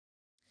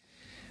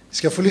Vi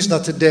ska få lyssna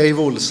till David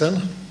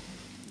Olsen.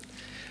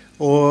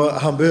 Och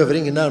han behöver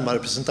ingen närmare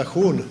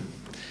presentation.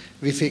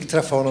 Vi fick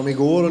träffa honom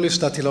igår och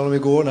lyssna till honom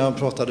igår när han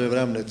pratade över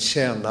ämnet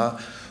tjäna.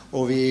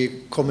 Och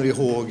vi kommer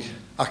ihåg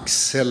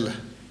Axel,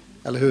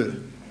 eller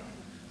hur?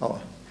 Ja.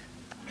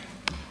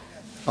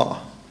 Ja.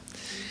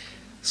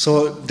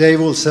 Så Dave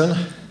Olsen,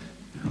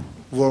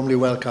 warmly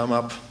welcome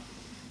up.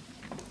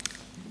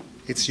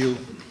 It's you.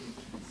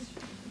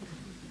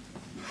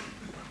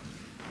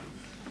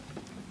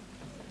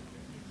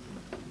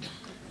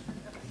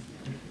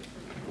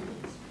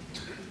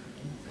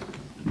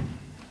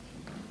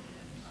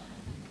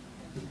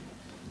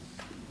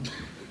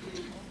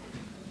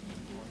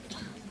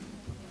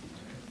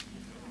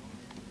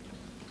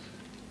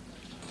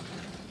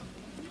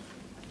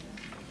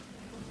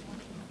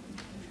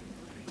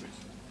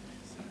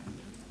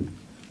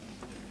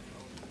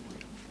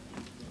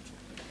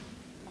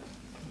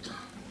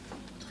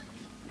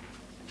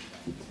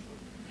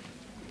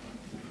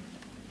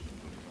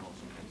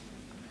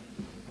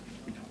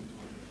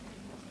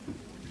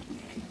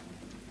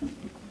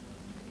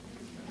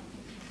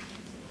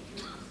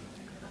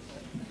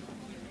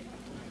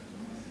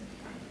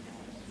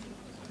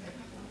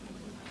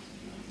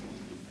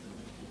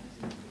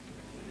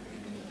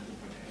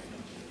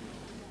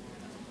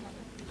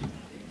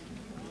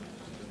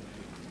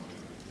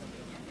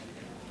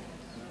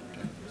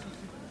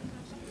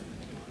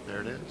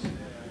 There it is.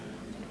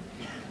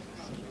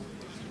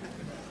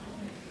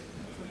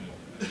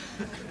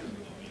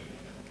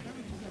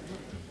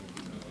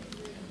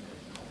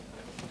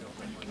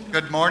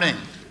 Good morning.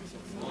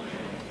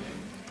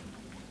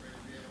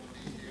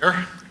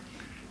 Here,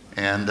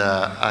 and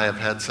I have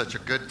had such a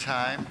good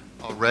time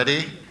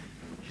already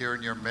here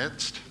in your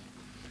midst.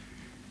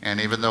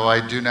 And even though I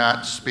do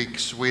not speak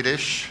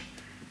Swedish,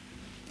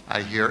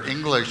 I hear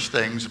English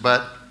things,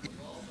 but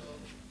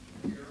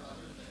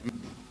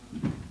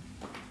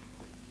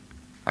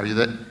are you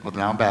there? Well,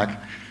 now I'm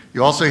back.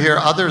 You also hear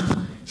other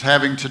things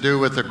having to do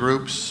with the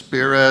group's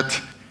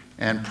spirit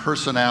and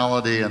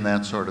personality and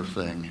that sort of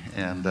thing.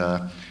 And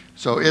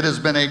so it has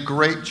been a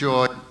great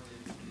joy.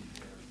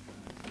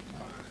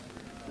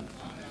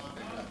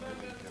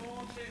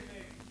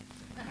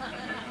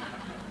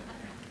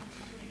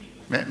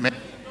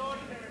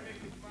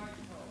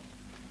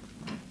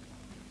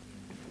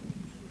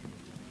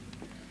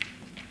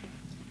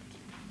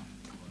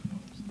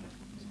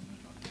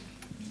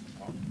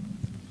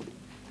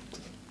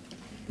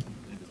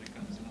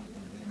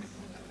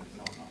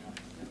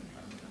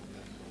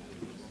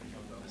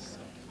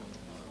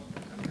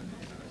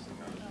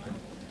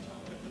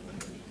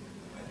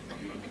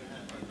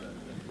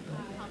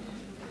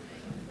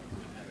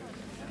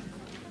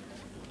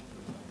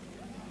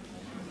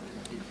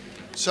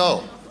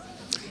 So,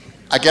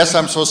 I guess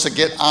I'm supposed to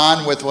get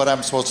on with what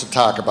I'm supposed to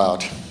talk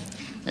about.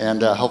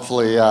 And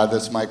hopefully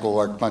this mic will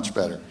work much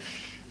better.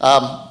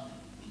 I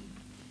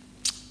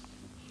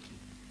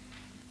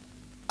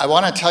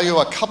want to tell you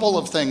a couple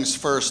of things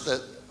first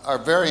that are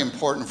very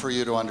important for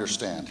you to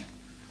understand.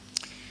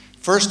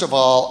 First of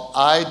all,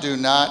 I do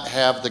not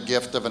have the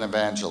gift of an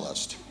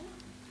evangelist.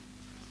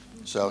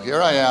 So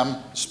here I am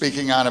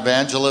speaking on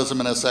evangelism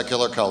in a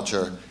secular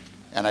culture,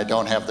 and I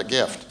don't have the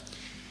gift.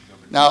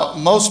 Now,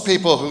 most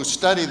people who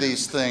study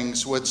these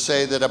things would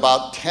say that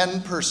about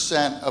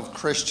 10% of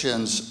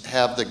Christians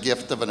have the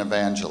gift of an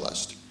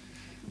evangelist.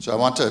 So I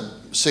want to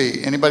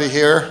see, anybody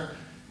here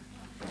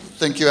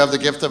think you have the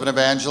gift of an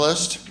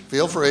evangelist?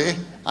 Feel free.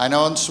 I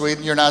know in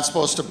Sweden you're not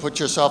supposed to put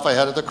yourself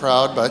ahead of the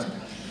crowd, but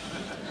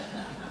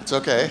it's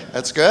okay.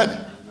 That's good.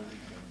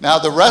 Now,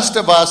 the rest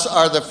of us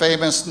are the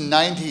famous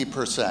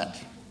 90%.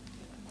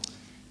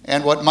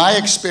 And what my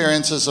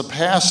experience as a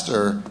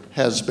pastor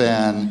has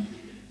been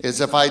is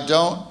if I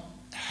don't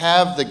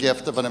have the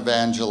gift of an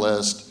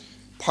evangelist,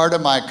 part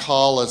of my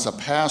call as a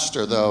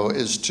pastor, though,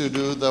 is to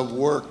do the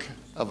work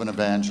of an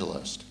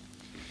evangelist.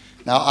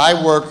 Now,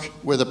 I work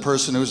with a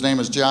person whose name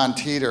is John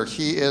Teeter.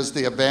 He is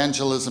the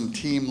evangelism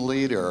team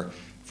leader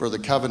for the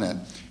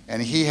Covenant,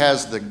 and he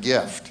has the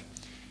gift.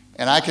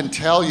 And I can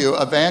tell you,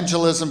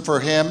 evangelism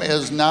for him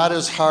is not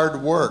as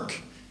hard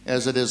work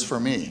as it is for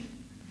me.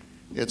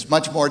 It's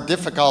much more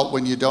difficult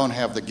when you don't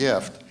have the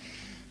gift.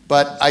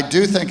 But I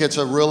do think it's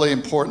a really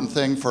important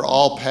thing for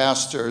all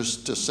pastors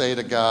to say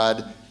to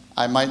God,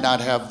 I might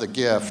not have the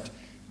gift,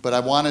 but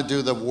I want to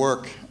do the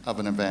work of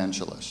an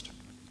evangelist.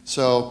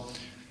 So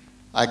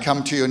I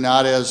come to you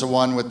not as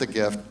one with the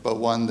gift, but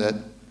one that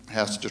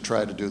has to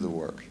try to do the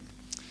work.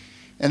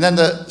 And then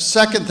the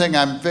second thing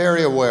I'm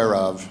very aware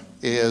of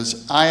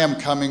is I am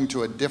coming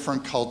to a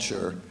different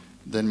culture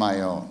than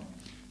my own.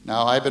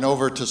 Now, I've been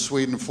over to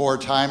Sweden 4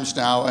 times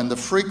now, and the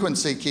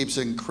frequency keeps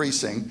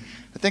increasing.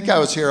 I think I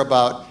was here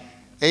about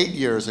 8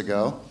 years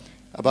ago.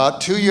 About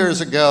 2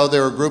 years ago,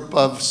 there were a group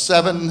of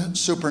 7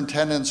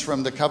 superintendents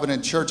from the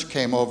Covenant Church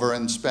came over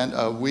and spent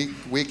a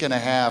week and a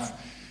half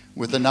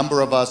with a number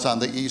of us on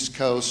the East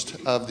Coast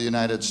of the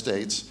United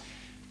States.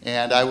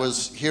 And I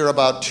was here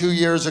about 2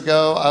 years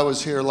ago. I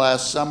was here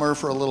last summer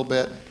for a little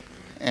bit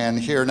and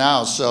here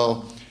now.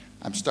 So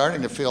I'm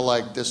starting to feel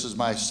like this is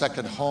my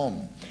second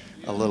home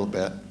a little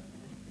bit.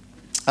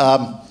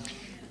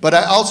 But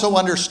I also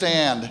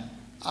understand,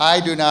 I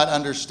do not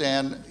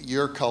understand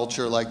your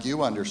culture like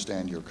you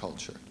understand your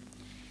culture.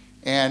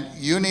 And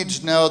you need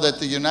to know that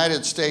the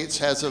United States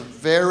has a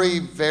very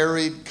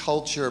varied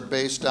culture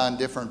based on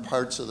different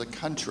parts of the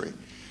country.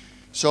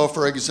 So,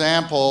 for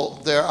example,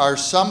 there are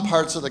some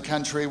parts of the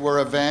country where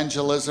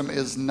evangelism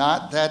is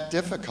not that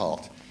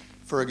difficult.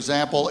 For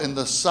example, in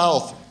the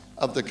south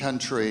of the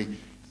country,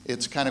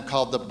 it's kind of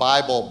called the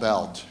Bible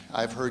Belt.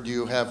 I've heard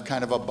you have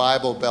kind of a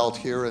Bible Belt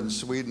here in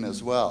Sweden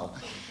as well.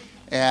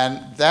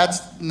 And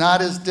that's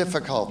not as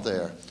difficult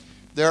there.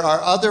 There are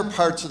other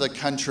parts of the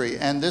country,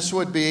 and this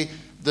would be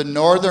the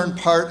northern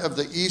part of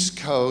the East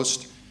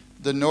Coast,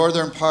 the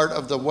northern part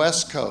of the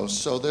West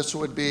Coast. So this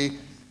would be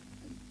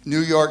New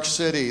York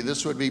City,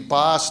 this would be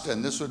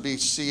Boston, this would be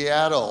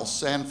Seattle,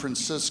 San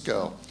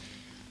Francisco.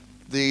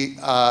 The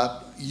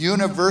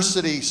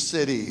university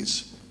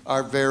cities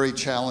are very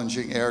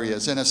challenging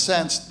areas. In a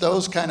sense,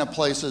 those kind of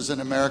places in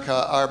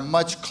America are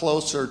much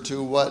closer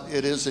to what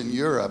it is in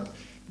Europe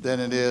than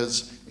it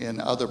is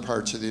in other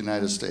parts of the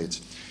United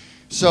States.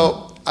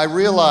 So I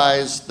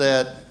realize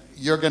that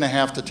you're going to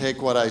have to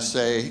take what I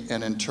say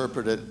and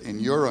interpret it in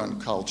your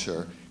own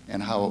culture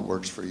and how it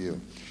works for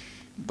you.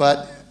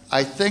 But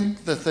I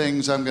think the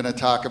things I'm going to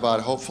talk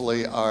about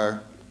hopefully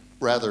are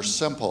rather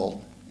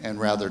simple and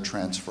rather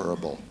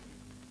transferable.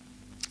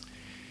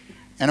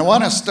 And I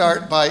want to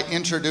start by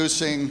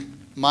introducing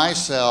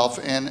myself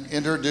and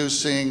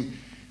introducing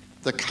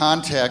the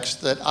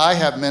context that I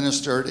have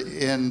ministered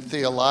in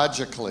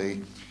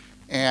theologically.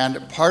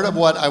 And part of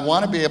what I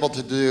want to be able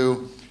to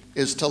do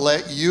is to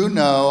let you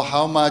know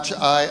how much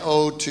I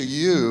owe to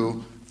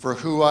you for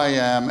who I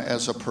am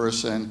as a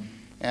person,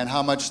 and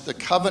how much the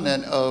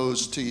covenant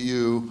owes to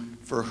you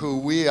for who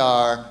we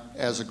are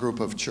as a group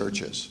of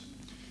churches.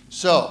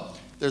 So,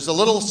 there's a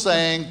little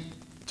saying,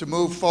 to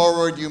move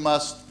forward, you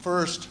must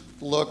first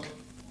look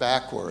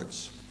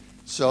backwards.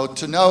 So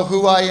to know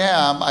who I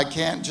am, I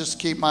can't just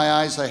keep my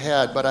eyes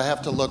ahead, but I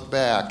have to look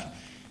back,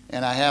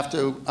 and I have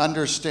to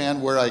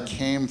understand where I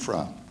came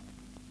from.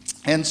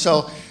 And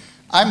so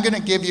I'm going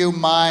to give you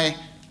my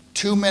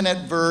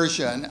 2-minute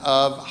version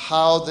of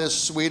how this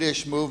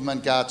Swedish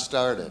movement got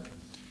started.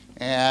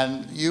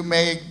 And you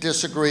may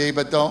disagree,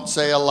 but don't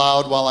say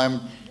aloud while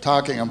I'm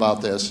talking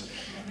about this.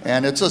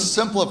 And it's a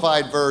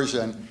simplified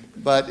version,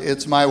 but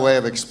it's my way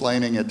of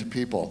explaining it to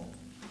people.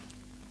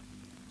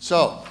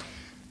 So,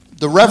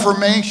 the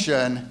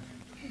Reformation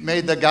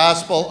made the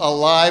gospel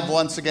alive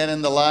once again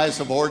in the lives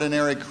of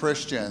ordinary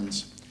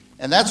Christians.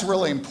 And that's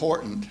really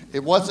important.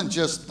 It wasn't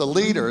just the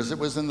leaders, it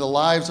was in the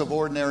lives of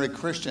ordinary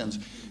Christians,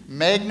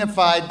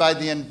 magnified by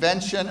the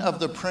invention of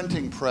the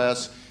printing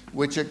press,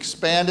 which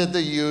expanded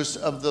the use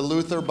of the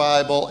Luther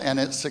Bible and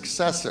its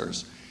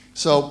successors.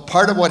 So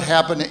part of what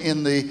happened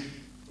in the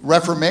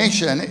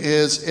Reformation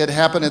is it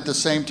happened at the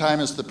same time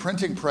as the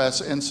printing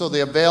press, and so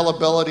the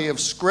availability of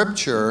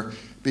Scripture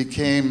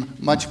became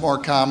much more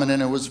common, and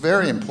it was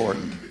very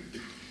important.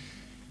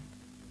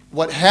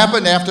 What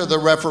happened after the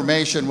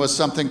Reformation was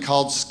something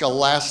called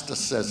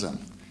scholasticism.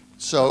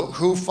 So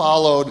who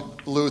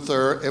followed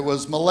Luther? It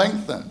was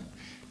Melanchthon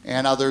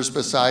and others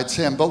besides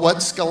him. But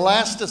what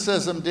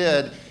scholasticism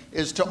did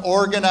is to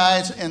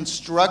organize and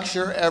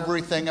structure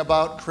everything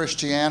about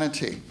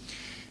Christianity.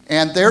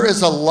 And there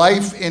is a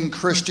life in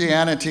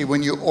Christianity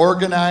when you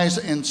organize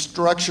and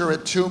structure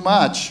it too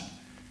much,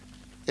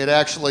 it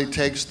actually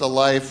takes the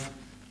life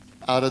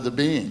out of the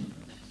being.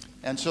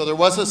 And so there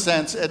was a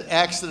sense it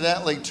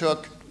accidentally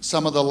took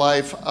some of the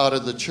life out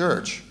of the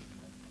church.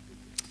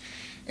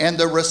 And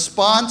the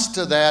response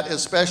to that,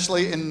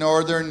 especially in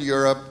Northern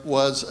Europe,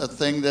 was a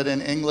thing that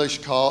in English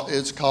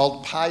is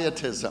called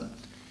pietism.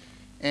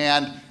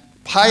 And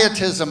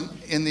pietism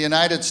in the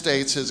United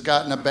States has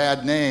gotten a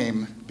bad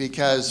name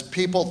because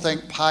people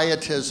think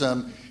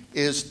pietism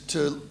is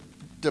to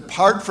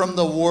depart from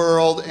the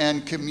world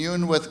and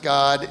commune with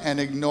God and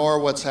ignore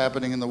what's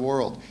happening in the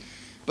world.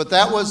 But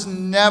that was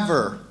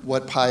never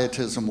what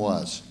pietism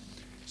was.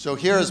 So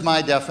here is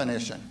my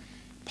definition.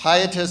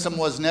 Pietism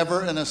was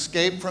never an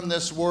escape from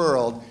this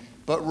world,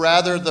 but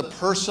rather the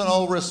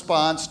personal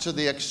response to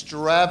the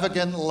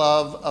extravagant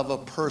love of a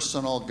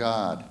personal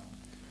God.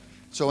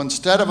 So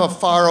instead of a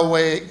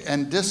faraway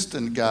and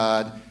distant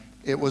God,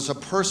 it was a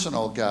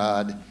personal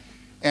God.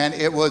 And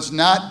it was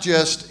not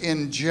just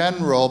in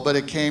general, but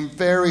it came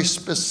very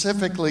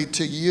specifically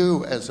to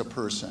you as a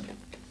person.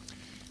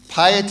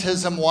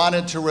 Pietism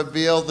wanted to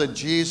reveal the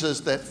Jesus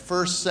that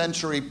first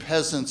century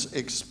peasants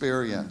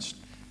experienced.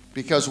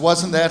 Because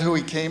wasn't that who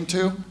he came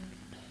to?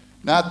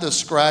 Not the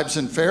scribes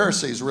and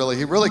Pharisees, really.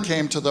 He really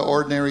came to the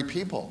ordinary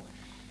people.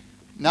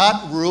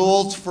 Not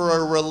rules for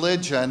a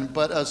religion,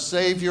 but a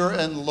Savior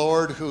and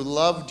Lord who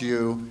loved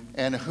you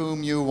and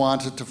whom you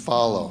wanted to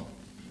follow.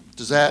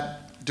 Does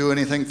that do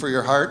anything for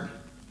your heart?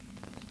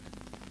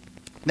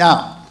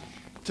 Now,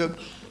 to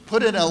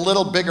put it in a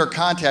little bigger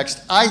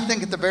context, I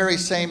think at the very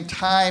same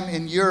time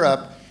in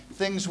Europe,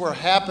 things were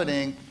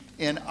happening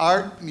in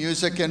art,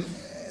 music, and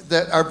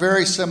that are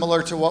very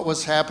similar to what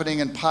was happening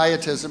in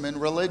pietism in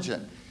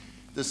religion.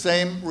 The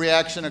same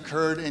reaction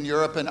occurred in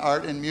Europe in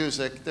art and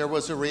music. There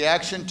was a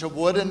reaction to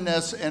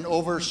woodenness and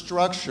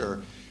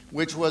overstructure,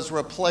 which was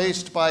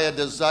replaced by a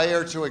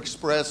desire to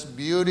express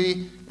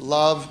beauty,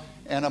 love,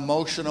 and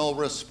emotional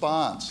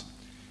response.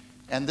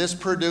 And this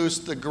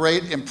produced the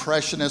great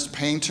Impressionist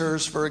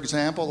painters, for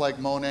example, like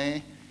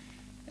Monet,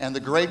 and the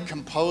great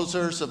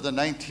composers of the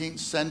 19th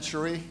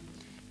century.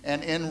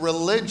 And in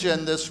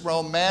religion, this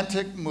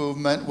romantic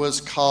movement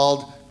was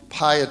called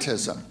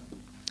pietism.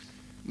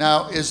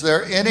 Now, is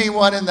there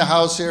anyone in the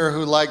house here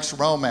who likes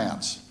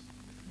romance?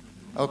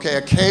 Okay,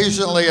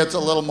 occasionally it's a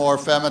little more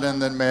feminine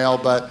than male,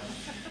 but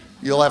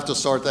you'll have to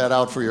sort that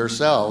out for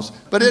yourselves.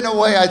 But in a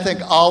way, I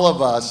think all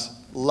of us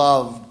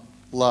love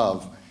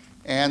love.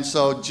 And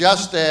so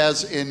just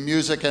as in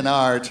music and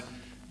art,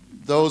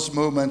 those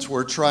movements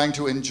were trying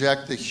to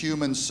inject the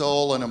human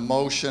soul and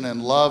emotion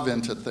and love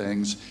into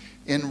things,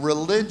 in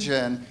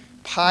religion,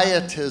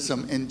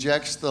 pietism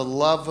injects the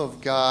love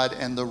of God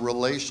and the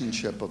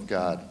relationship of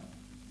God.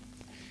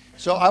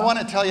 So I want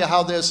to tell you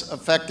how this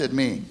affected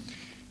me.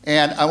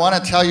 And I want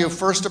to tell you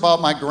first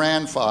about my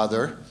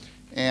grandfather,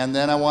 and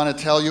then I want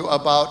to tell you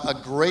about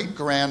a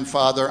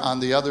great-grandfather on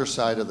the other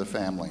side of the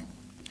family.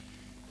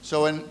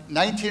 So in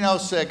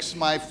 1906,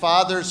 my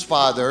father's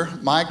father,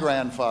 my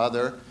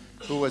grandfather,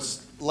 who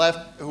was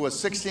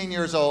 16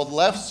 years old,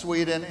 left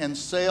Sweden and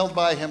sailed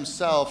by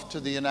himself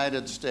to the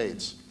United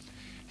States.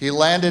 He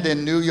landed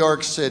in New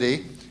York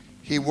City.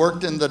 He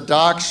worked in the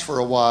docks for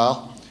a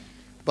while.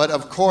 But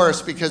of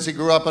course, because he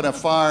grew up on a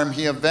farm,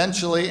 he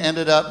eventually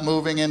ended up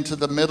moving into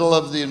the middle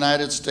of the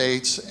United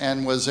States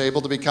and was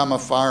able to become a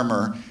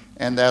farmer,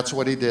 and that's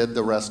what he did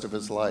the rest of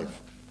his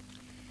life.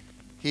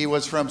 He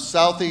was from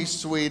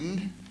southeast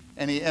Sweden,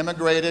 and he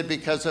immigrated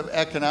because of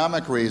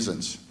economic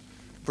reasons.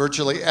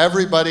 Virtually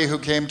everybody who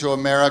came to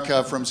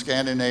America from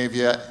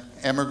Scandinavia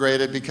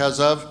emigrated because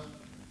of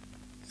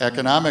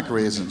economic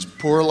reasons.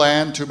 Poor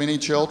land, too many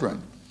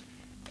children.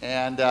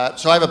 And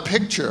so I have a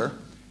picture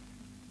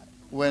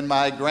when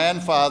my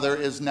grandfather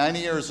is 90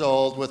 years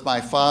old with my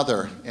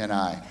father and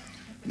I.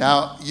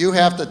 Now, you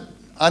have to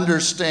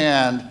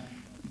understand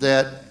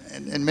that,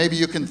 and maybe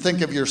you can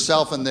think of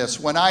yourself in this.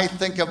 When I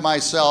think of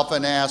myself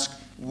and ask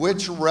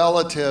which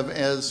relative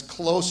is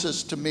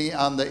closest to me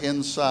on the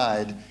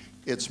inside,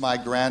 it's my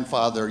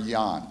grandfather,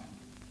 Jan.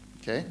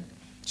 Okay?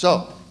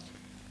 So,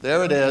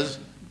 there it is.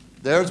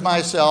 There's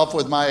myself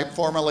with my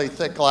formerly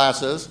thick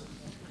glasses.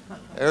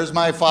 There's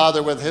my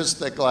father with his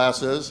thick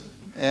glasses.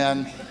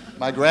 And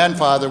my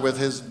grandfather with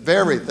his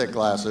very thick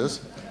glasses,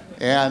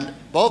 and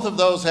both of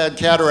those had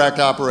cataract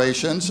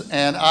operations,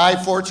 and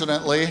I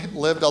fortunately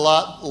lived a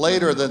lot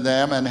later than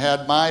them and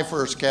had my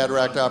first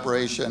cataract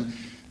operation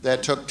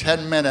that took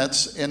 10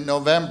 minutes in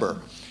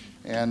November.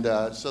 And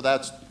so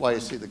that's why you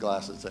see the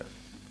glasses there.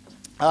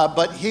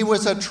 But he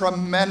was a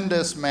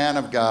tremendous man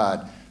of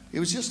God. He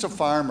was just a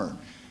farmer,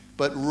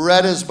 but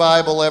read his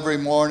Bible every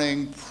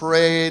morning,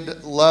 prayed,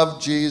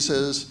 loved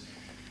Jesus,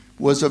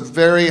 was a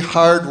very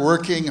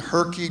hard-working,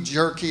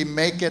 herky-jerky,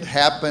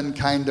 make-it-happen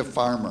kind of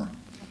farmer.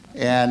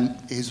 And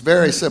he's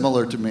very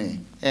similar to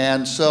me.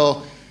 And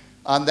so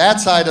on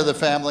that side of the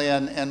family,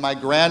 and my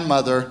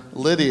grandmother,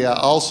 Lydia,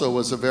 also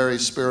was a very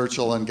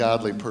spiritual and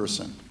godly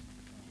person.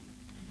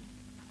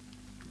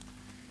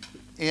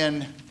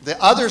 In the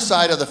other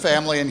side of the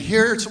family, and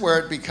here's where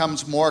it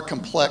becomes more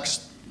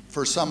complex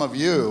for some of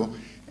you,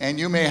 and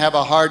you may have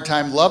a hard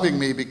time loving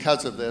me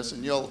because of this,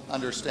 and you'll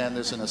understand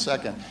this in a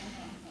second.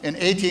 In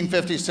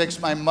 1856,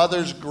 my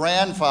mother's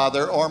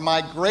grandfather, or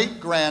my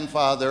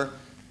great-grandfather,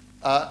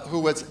 who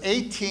was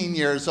 18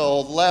 years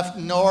old, left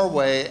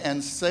Norway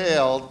and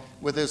sailed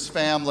with his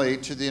family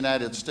to the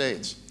United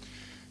States.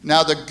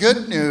 Now, the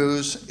good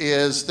news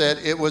is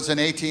that it was in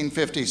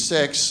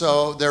 1856,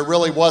 so there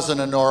really wasn't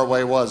a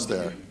Norway, was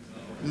there?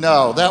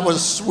 No, that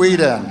was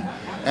Sweden.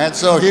 And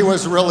so he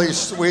was really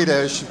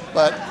Swedish,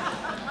 but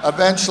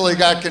eventually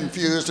got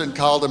confused and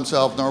called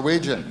himself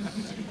Norwegian.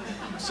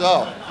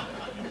 So,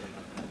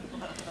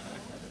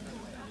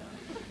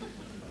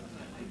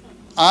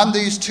 on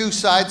these two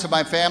sides of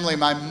my family,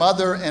 my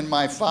mother and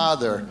my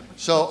father,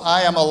 so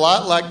I am a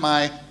lot like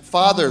my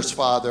father's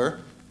father.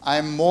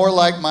 I'm more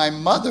like my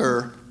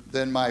mother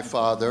than my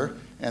father,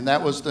 and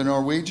that was the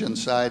Norwegian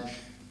side.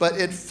 But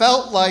it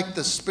felt like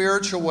the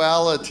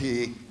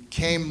spirituality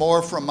came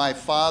more from my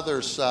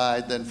father's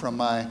side than from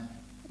my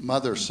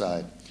mother's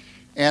side.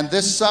 And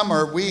this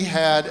summer, we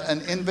had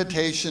an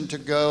invitation to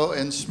go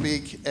and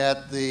speak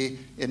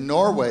in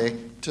Norway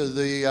to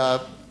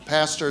the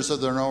pastors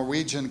of the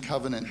Evangelical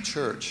Covenant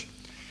Church.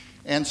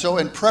 And so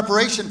in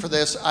preparation for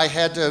this, I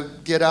had to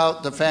get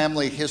out the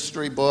family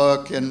history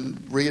book and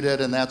read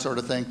it and that sort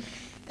of thing.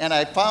 And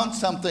I found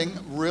something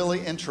really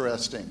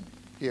interesting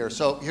here.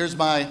 So here's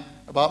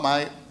about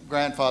my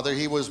grandfather.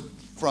 He was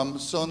from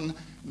Sund,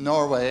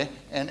 Norway,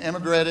 and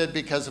immigrated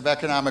because of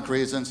economic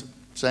reasons.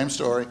 Same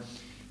story.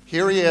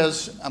 Here he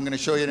is, I'm going to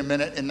show you in a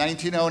minute, in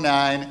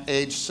 1909,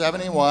 age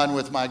 71,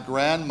 with my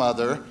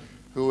grandmother,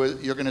 who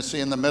you're going to see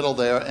in the middle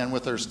there, and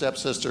with her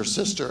stepsister,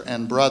 sister,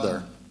 and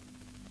brother.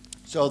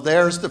 So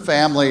there's the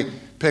family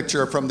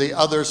picture from the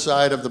other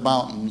side of the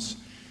mountains.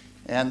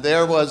 And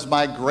there was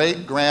my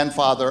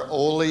great-grandfather,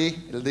 Oli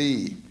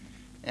Lee.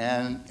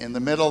 And in the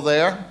middle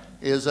there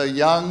is a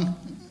young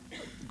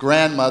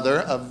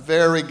grandmother, a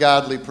very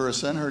godly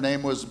person. Her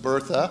name was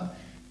Bertha.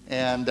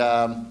 And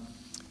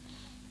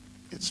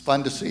it's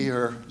fun to see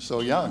her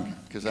so young,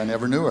 because I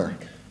never knew her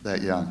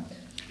that young.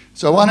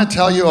 So I want to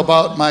tell you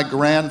about my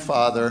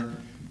grandfather,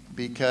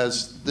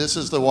 because this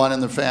is the one in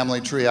the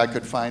family tree I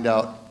could find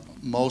out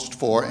most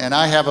for. And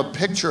I have a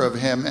picture of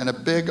him in a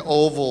big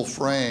oval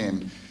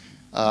frame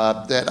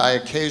that I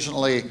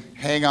occasionally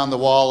hang on the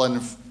wall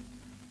in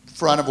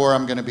front of where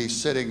I'm going to be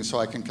sitting, so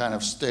I can kind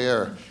of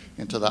stare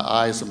into the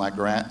eyes of my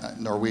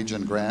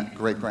Norwegian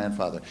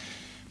great-grandfather.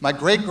 My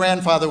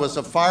great-grandfather was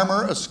a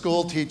farmer, a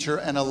school teacher,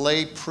 and a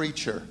lay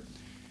preacher.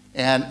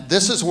 And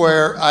this is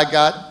where I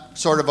got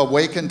sort of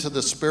awakened to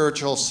the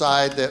spiritual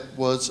side that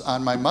was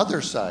on my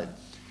mother's side.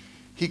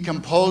 He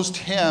composed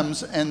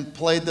hymns and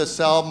played the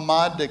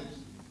psalmodican.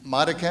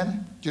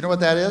 Do you know what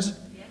that is?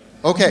 Yes.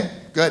 Okay,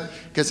 good.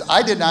 Because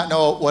I did not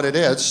know what it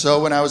is.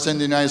 So when I was in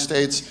the United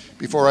States,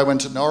 before I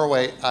went to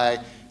Norway, I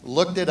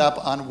looked it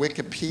up on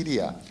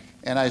Wikipedia.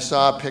 And I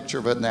saw a picture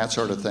of it and that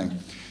sort of thing.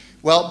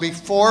 Well,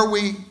 before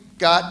we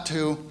got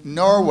to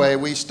Norway,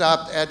 we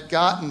stopped at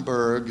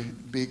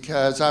Gothenburg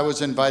because I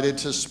was invited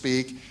to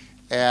speak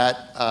at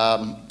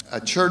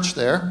a church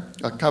there,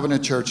 a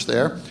covenant church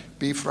there,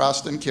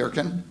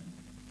 Bifrostenkirken.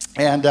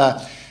 And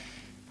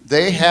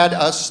they had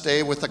us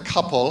stay with a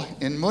couple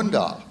in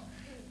Mundal.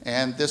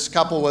 And this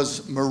couple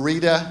was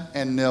Marita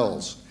and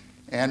Nils.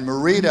 And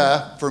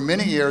Marita, for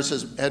many years,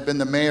 had been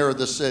the mayor of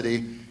the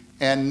city.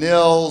 And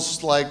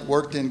Nils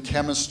worked in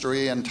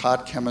chemistry and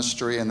taught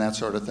chemistry and that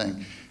sort of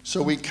thing.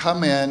 So we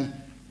come in,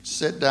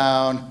 sit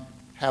down,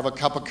 have a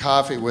cup of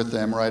coffee with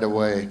them right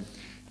away.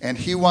 And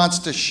he wants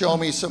to show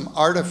me some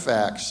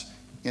artifacts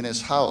in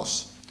his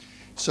house.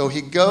 So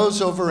he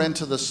goes over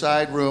into the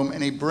side room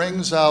and he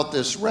brings out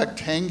this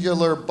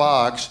rectangular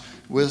box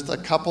with a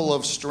couple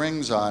of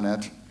strings on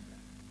it.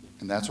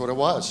 And that's what it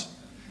was.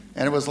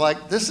 And it was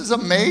like, this is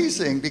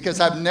amazing, because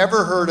I've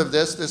never heard of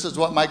this. This is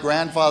what my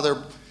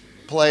grandfather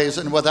plays.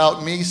 And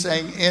without me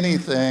saying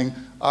anything,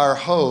 our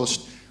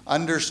host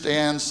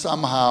understands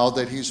somehow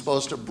that he's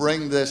supposed to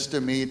bring this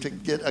to me to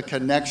get a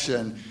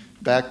connection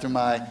back to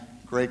my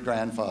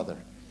great-grandfather.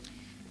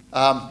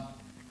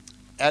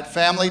 At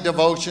family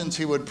devotions,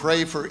 he would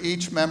pray for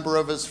each member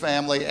of his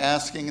family,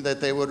 asking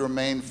that they would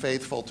remain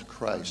faithful to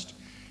Christ.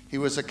 He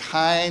was a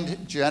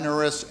kind,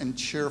 generous, and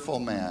cheerful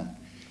man.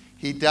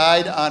 He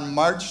died on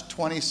March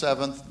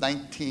 27th,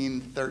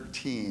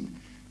 1913,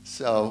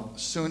 so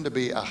soon to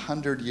be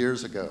 100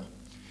 years ago.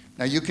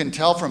 Now you can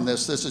tell from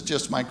this is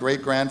just my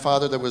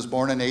great-grandfather that was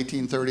born in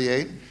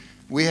 1838.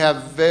 We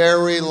have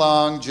very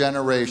long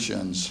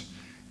generations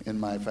in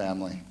my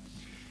family.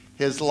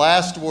 His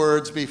last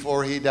words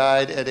before he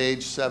died at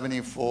age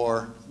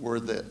 74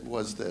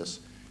 was this: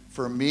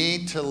 "For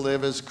me to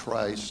live is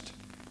Christ,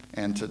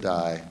 and to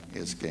die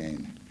is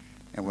gain."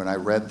 And when I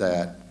read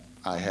that,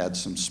 I had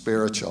some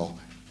spiritual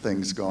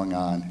things going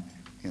on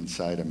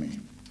inside of me.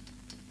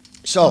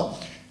 So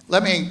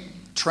let me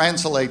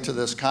translate to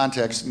this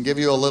context and give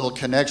you a little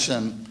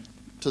connection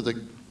to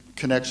the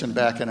connection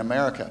back in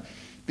America.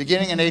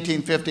 Beginning in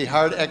 1850,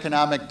 hard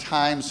economic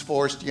times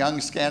forced young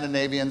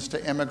Scandinavians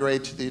to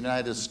immigrate to the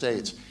United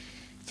States.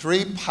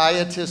 3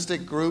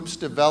 pietistic groups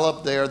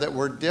developed there that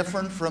were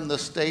different from the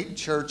state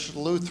church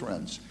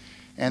Lutherans.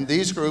 And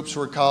these groups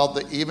were called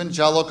the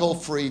Evangelical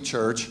Free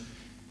Church,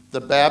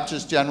 the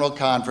Baptist General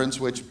Conference,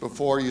 which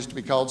before used to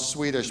be called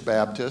Swedish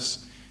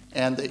Baptists,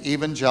 and the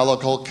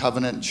Evangelical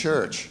Covenant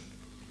Church.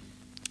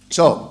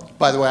 So,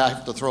 by the way, I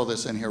have to throw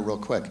this in here real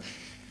quick.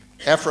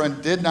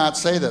 Efren did not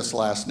say this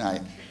last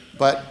night,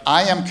 but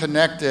I am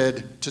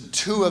connected to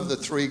 2 of the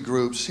 3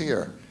 groups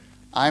here.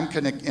 I'm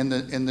in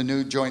the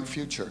new joint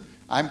future.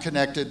 I'm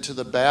connected to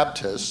the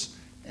Baptists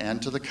and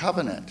to the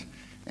Covenant.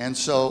 And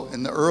so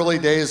in the early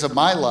days of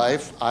my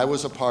life, I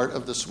was a part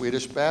of the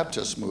Swedish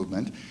Baptist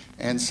movement,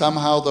 and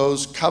somehow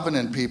those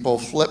Covenant people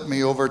flipped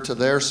me over to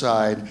their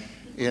side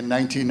in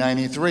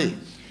 1993.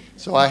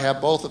 So I have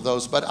both of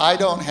those, but I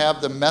don't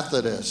have the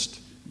Methodist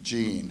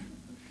gene.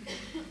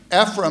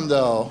 Ephraim,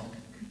 though,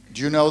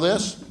 do you know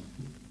this?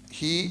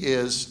 He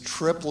is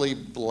triply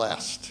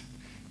blessed.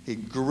 He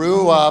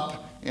grew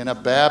up in a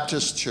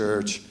Baptist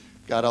church,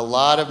 got a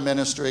lot of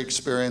ministry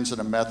experience in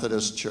a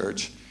Methodist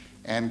church,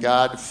 and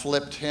God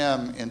flipped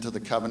him into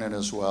the covenant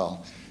as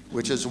well,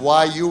 which is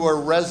why you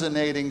were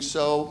resonating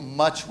so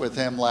much with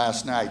him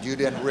last night. You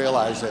didn't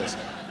realize this.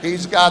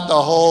 He's got the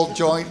whole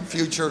joint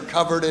future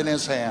covered in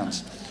his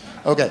hands.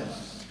 Okay.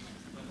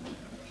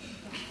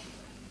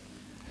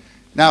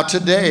 Now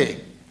today,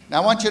 I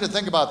want you to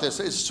think about this.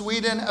 Is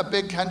Sweden a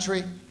big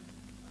country?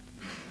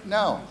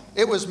 No.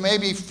 It was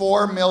maybe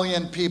 4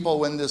 million people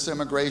when this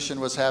immigration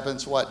was happening.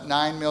 It's what,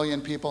 9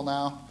 million people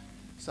now?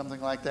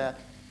 Something like that.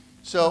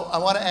 So I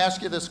want to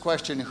ask you this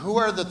question. Who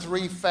are the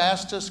 3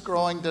 fastest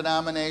growing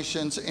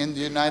denominations in the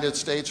United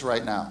States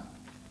right now?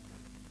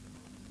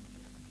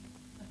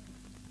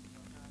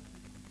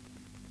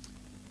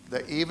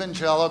 The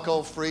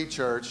Evangelical Free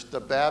Church, the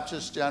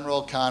Baptist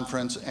General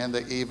Conference, and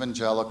the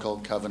Evangelical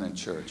Covenant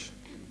Church.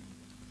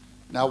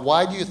 Now,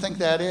 why do you think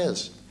that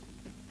is?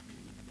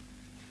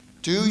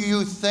 Do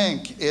you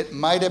think it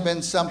might have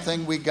been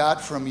something we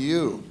got from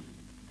you?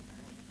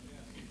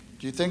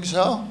 Do you think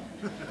so?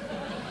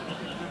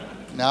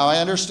 Now, I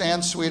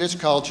understand Swedish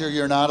culture.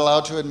 You're not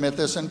allowed to admit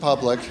this in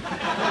public.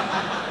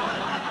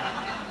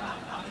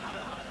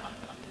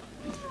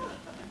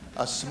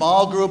 A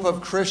small group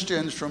of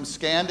Christians from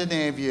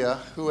Scandinavia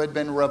who had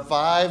been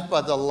revived by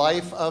the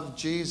life of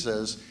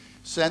Jesus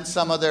sent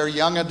some of their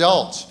young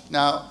adults.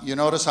 Now, you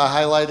notice I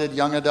highlighted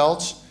young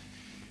adults?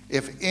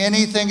 If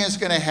anything is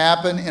going to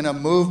happen in a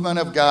movement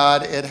of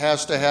God, it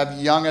has to have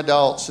young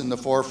adults in the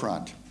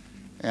forefront.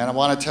 And I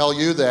want to tell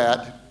you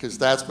that because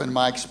that's been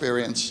my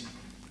experience.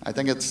 I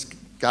think it's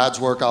God's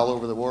work all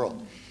over the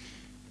world.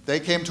 They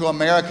came to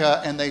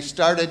America and they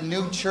started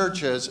new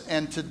churches,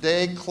 and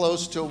today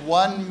close to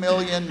 1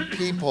 million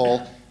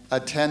people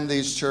attend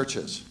these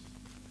churches.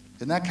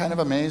 Isn't that kind of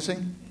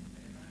amazing?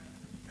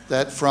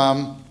 That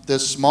from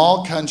this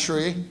small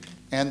country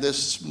and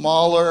this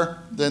smaller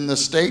than the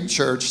state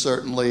church,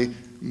 certainly,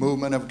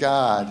 movement of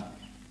God,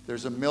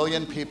 there's 1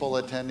 million people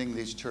attending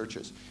these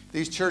churches.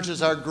 These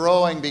churches are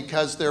growing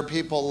because their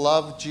people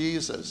love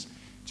Jesus.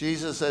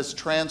 Jesus has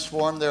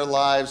transformed their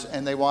lives,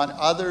 and they want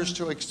others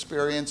to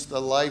experience the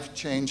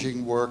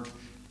life-changing work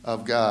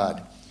of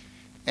God.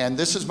 And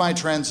this is my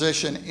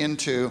transition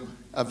into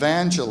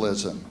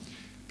evangelism,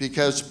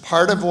 because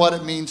part of what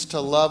it means to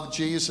love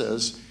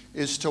Jesus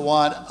is to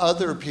want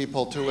other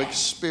people to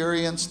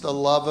experience the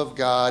love of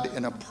God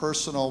in a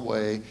personal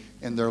way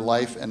in their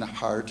life and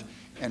heart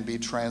and be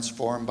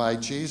transformed by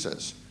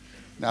Jesus.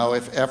 Now,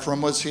 if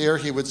Ephraim was here,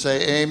 he would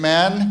say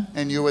amen,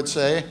 and you would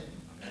say?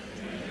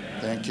 Amen.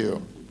 Thank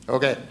you.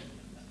 Okay.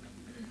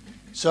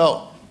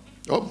 So,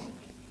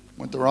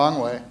 went the wrong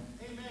way.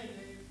 Amen.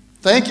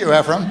 Thank you,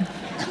 Ephraim.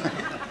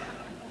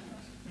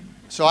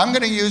 So I'm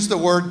going to use the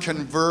word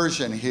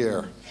conversion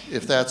here,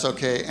 if that's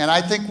okay. And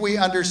I think we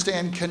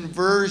understand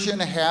conversion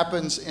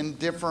happens in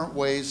different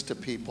ways to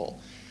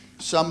people.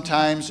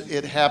 Sometimes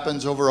it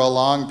happens over a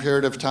long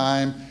period of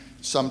time.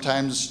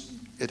 Sometimes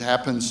it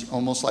happens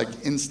almost like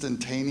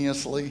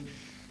instantaneously.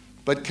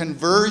 But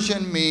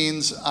conversion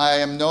means I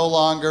am no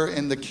longer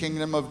in the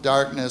kingdom of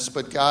darkness,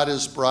 but God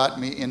has brought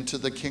me into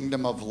the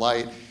kingdom of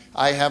light.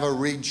 I have a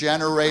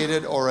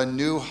regenerated or a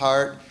new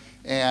heart,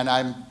 and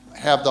I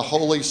have the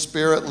Holy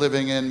Spirit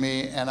living in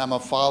me, and I'm a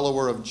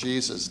follower of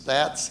Jesus.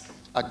 That's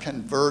a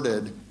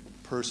converted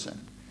person.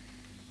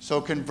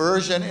 So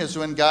conversion is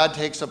when God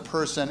takes a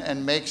person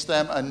and makes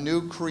them a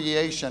new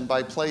creation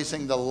by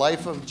placing the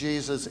life of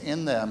Jesus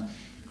in them,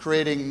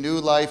 creating new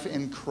life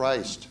in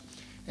Christ.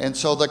 And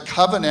so the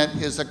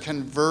covenant is a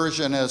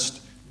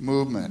conversionist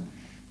movement.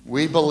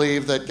 We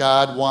believe that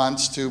God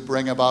wants to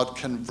bring about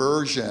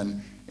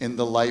conversion in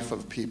the life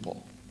of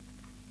people.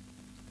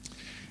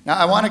 Now,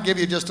 I want to give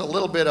you just a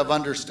little bit of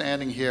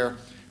understanding here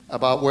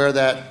about where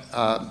that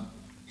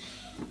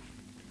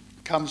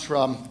comes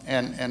from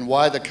and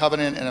why the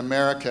covenant in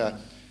America,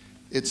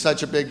 it's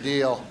such a big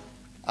deal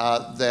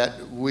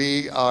that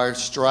we are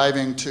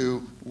striving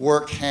to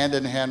work hand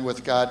in hand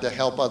with God to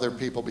help other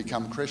people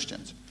become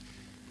Christians.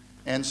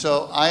 And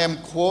so I am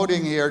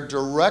quoting here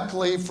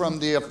directly from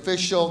the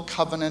official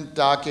covenant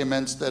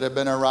documents that have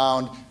been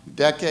around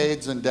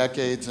decades and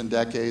decades and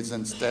decades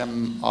and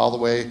stem all the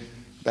way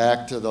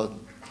back to the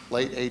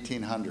late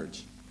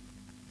 1800s.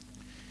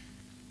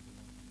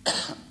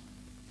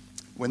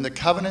 When the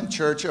covenant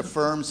church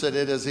affirms that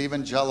it is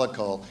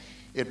evangelical,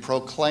 it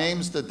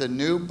proclaims that the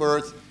new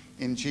birth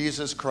in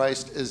Jesus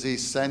Christ is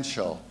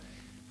essential.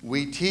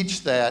 We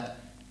teach that,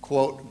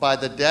 quote, by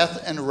the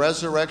death and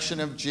resurrection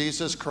of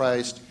Jesus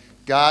Christ,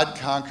 God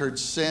conquered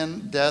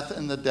sin, death,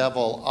 and the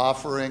devil,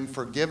 offering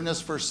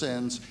forgiveness for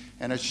sins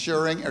and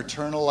assuring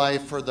eternal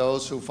life for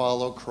those who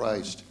follow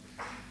Christ.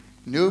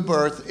 New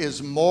birth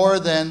is more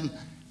than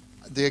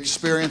the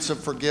experience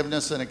of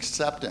forgiveness and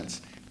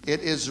acceptance. It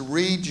is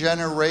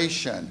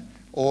regeneration,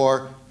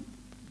 or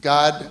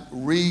God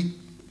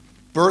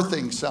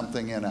rebirthing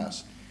something in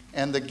us,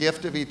 and the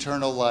gift of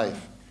eternal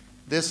life.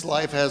 This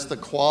life has the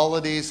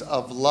qualities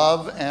of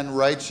love and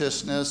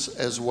righteousness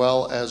as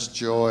well as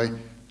joy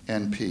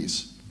and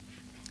peace.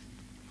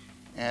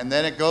 And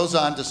then it goes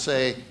on to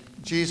say,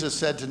 Jesus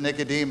said to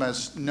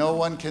Nicodemus, no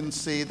one can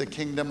see the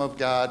kingdom of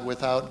God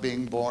without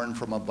being born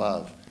from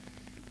above.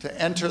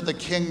 To enter the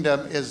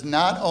kingdom is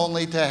not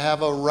only to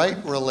have a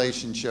right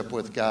relationship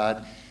with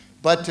God,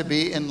 but to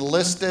be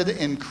enlisted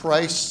in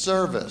Christ's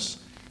service.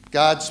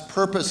 God's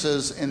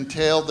purposes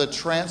entail the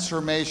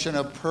transformation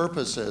of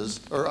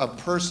purposes or of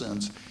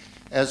persons,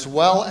 as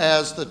well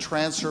as the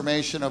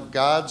transformation of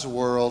God's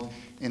world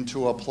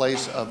into a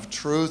place of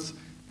truth,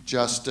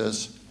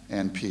 justice,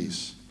 and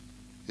peace.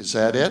 Is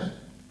that it?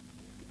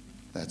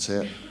 That's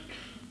it.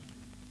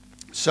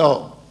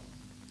 So,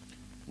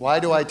 Why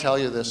do I tell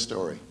you this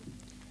story?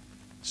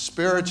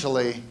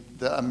 Spiritually,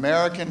 the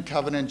American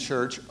Covenant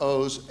Church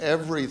owes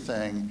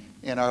everything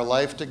in our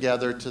life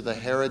together to the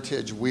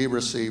heritage we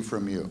receive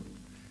from you.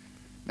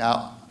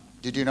 Now,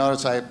 did you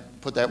notice I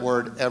put that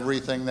word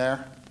everything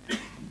there?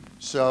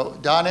 So,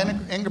 Don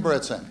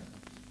Ingebrigtsen,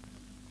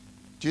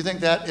 do you think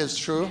that is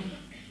true?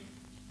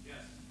 Yes.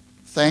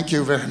 Thank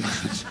you very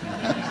much.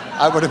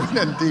 I would have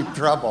been in deep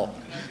trouble.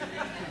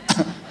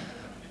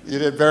 You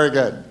did very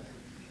good.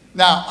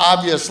 Now,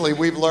 obviously,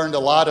 we've learned a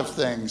lot of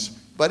things,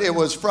 but it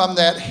was from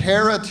that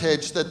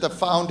heritage that the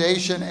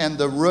foundation and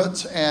the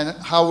roots and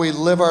how we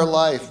live our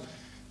life,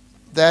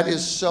 that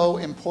is so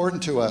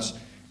important to us.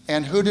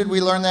 And who did we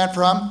learn that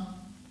from?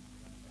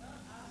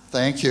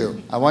 Thank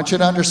you. I want you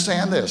to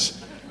understand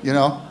this. You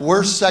know,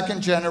 we're second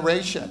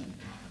generation.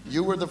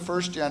 You were the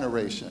first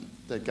generation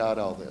that got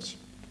all this.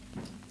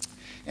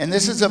 And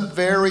this is a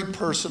very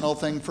personal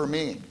thing for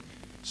me.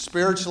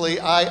 Spiritually,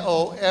 I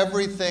owe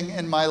everything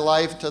in my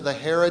life to the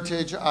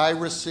heritage I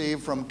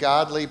received from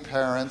godly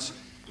parents,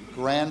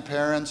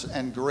 grandparents,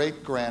 and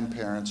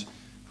great-grandparents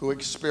who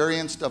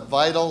experienced a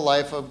vital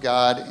life of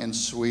God in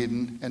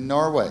Sweden and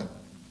Norway.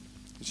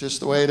 It's just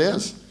the way it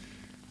is.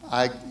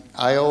 I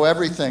owe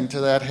everything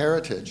to that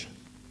heritage.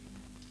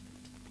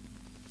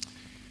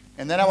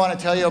 And then I want to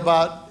tell you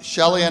about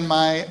Shelley and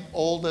my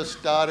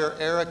oldest daughter,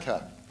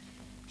 Erica.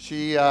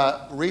 She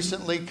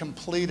recently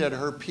completed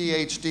her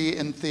PhD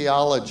in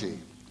theology.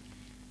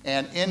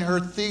 And in her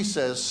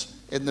thesis,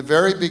 in the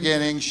very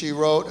beginning, she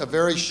wrote a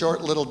very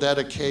short little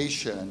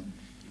dedication.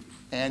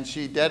 And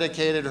she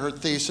dedicated her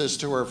thesis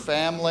to her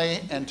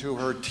family and to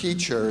her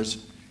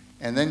teachers.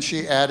 And then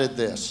she added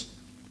this: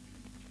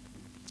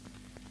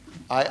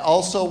 I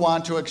also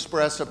want to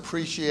express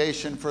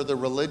appreciation for the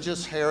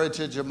religious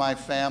heritage of my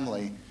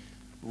family,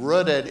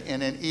 rooted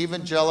in an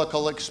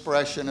evangelical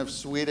expression of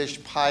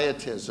Swedish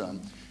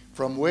pietism,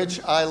 from which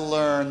I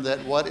learned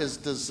that what is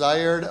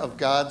desired of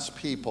God's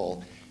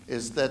people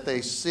is that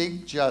they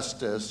seek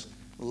justice,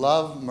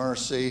 love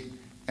mercy,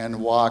 and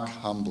walk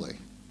humbly.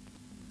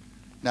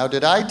 Now,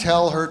 did I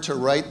tell her to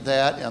write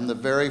that on the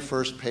very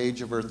first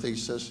page of her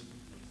thesis?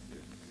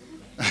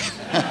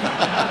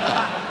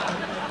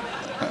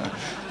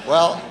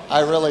 Well, I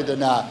really did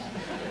not.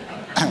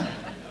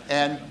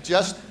 And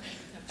just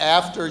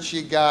after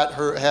she had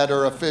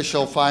her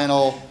official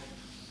final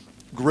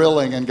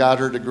grilling and got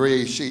her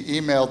degree, she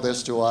emailed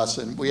this to us,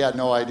 and we had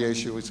no idea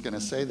she was going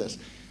to say this.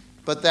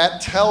 But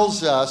that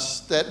tells us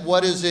that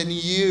what is in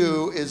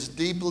you is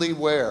deeply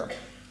where?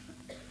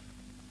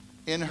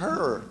 In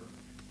her.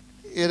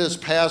 It is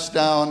passed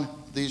down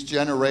these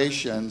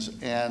generations,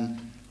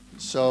 and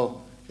so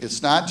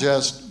it's not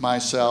just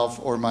myself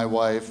or my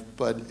wife,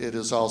 but it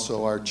is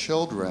also our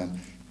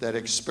children that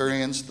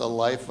experience the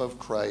life of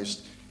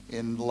Christ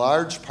in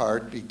large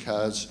part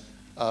because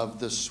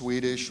of the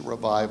Swedish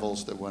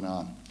revivals that went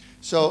on.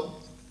 So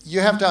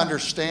you have to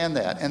understand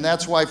that. And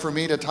that's why for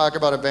me to talk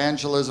about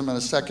evangelism in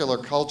a secular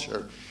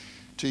culture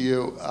to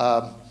you,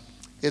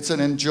 it's an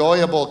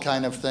enjoyable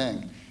kind of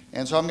thing.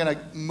 And so I'm going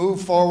to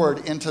move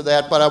forward into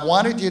that. But I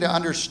wanted you to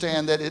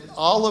understand that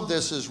all of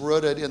this is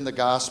rooted in the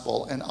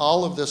gospel, and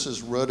all of this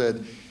is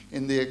rooted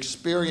in the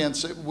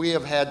experience that we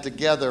have had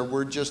together.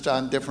 We're just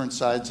on different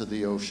sides of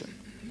the ocean.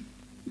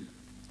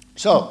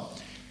 So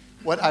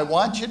what I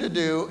want you to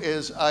do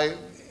is,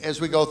 as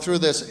we go through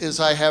this, is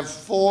I have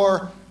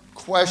 4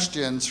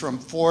 questions from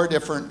 4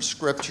 different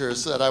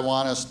scriptures that I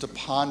want us to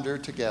ponder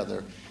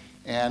together.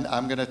 And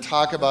I'm going to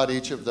talk about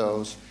each of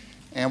those.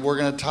 And we're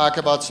going to talk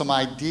about some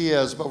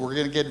ideas, but we're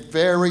going to get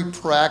very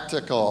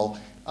practical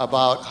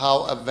about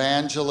how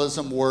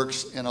evangelism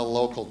works in a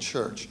local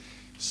church.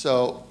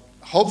 So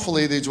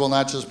hopefully these will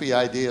not just be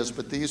ideas,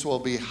 but these will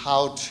be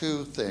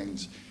how-to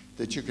things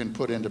that you can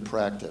put into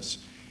practice.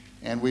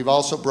 And we've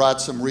also brought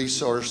some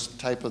resource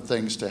type of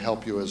things to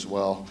help you as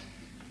well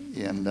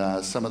in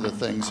some of the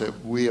things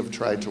that we have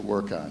tried to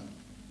work on.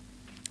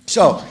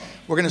 So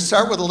we're going to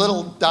start with a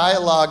little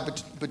dialogue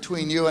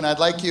between you, and I'd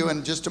like you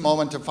in just a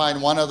moment to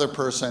find one other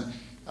person.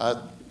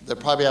 There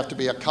probably have to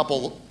be a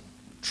couple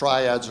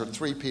triads or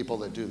 3 people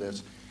that do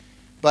this.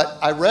 But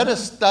I read a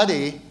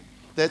study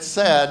that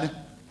said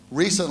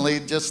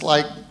recently, just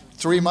like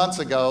 3 months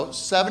ago,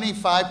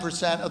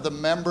 75% of the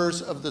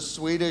members of the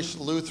Swedish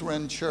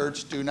Lutheran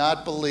Church do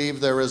not believe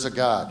there is a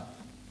God.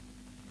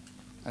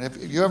 And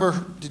did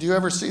you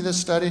ever see this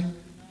study?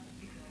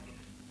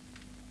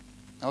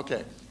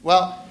 Okay.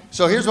 Well,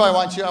 so here's what I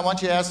want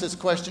you to ask this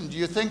question. Do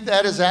you think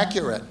that is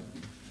accurate?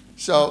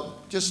 So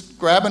just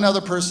grab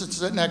another person to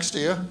sit next to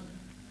you.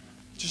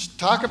 Just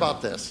talk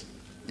about this,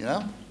 you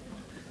know?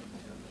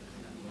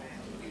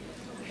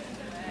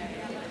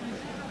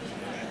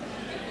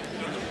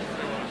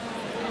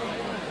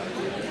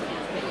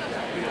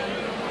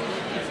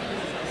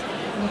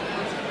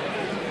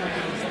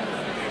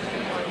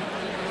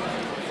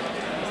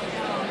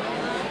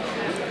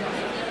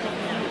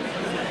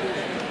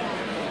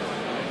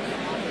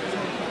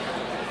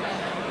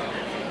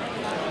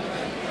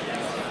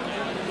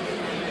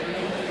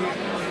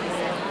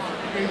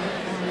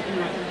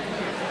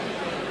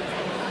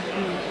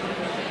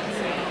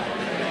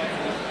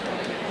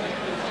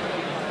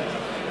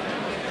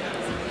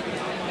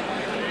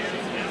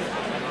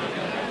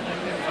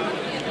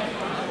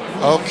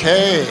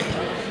 Okay.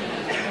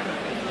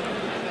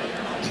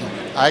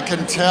 I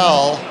can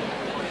tell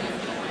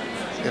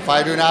if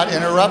I do not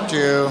interrupt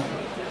you,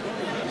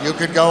 you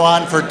could go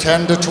on for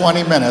 10 to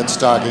 20 minutes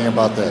talking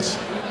about this.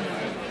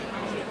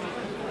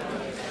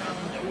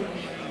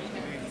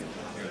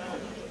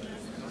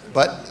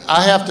 But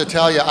I have to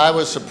tell you, I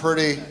was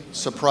pretty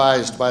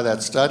surprised by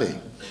that study,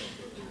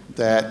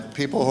 that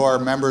people who are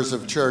members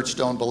of church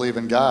don't believe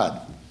in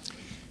God.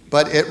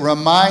 But it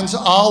reminds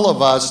all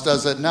of us,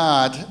 does it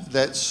not,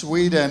 that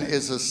Sweden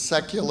is a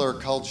secular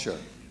culture.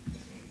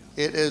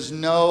 It is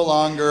no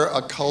longer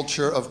a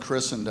culture of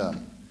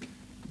Christendom.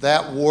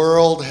 That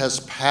world has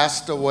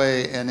passed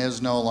away and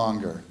is no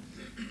longer.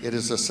 It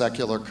is a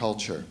secular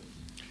culture.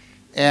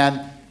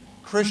 And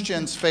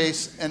Christians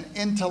face an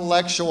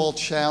intellectual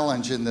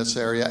challenge in this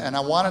area, and I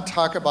want to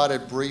talk about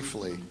it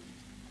briefly.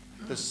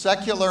 The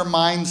secular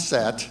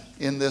mindset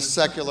in this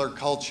secular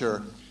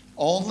culture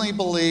only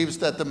believes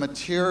that the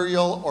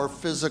material or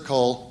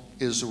physical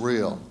is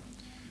real.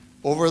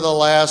 Over the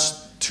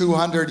last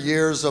 200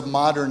 years of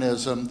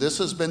modernism, this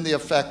has been the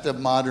effect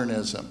of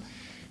modernism,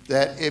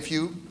 that if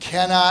you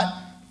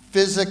cannot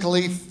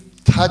physically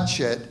touch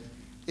it,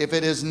 if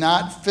it is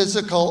not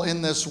physical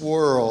in this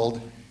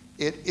world,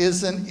 it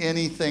isn't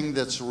anything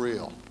that's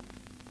real.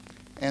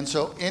 And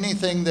so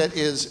anything that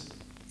is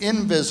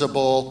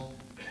invisible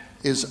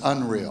is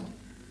unreal.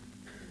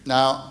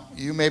 Now,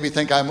 you maybe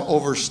think I'm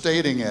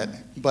overstating it,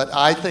 but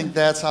I think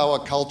that's how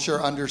a culture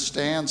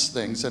understands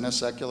things in a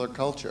secular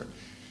culture.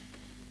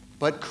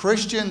 But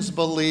Christians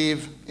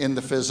believe in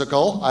the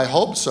physical. I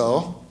hope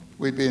so.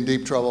 We'd be in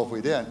deep trouble if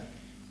we didn't.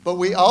 But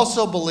we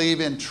also believe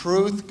in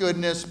truth,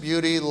 goodness,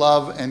 beauty,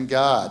 love, and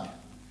God.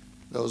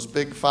 Those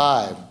big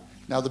five.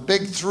 Now, the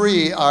big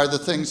three are the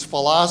things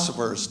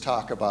philosophers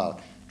talk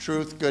about: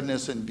 truth,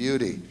 goodness, and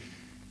beauty.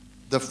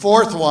 The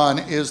fourth one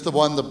is the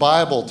one the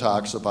Bible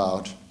talks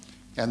about.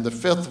 And the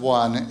fifth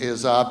one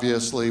is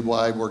obviously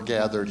why we're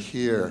gathered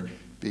here,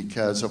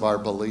 because of our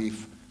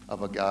belief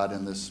of a God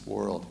in this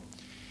world.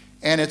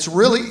 And it's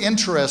really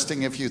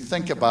interesting if you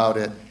think about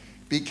it,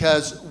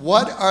 because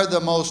what are the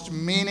most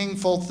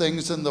meaningful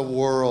things in the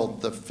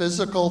world, the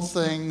physical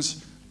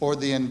things or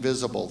the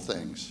invisible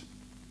things?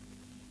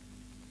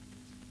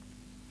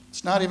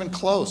 It's not even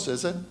close,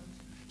 is it?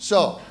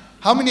 So,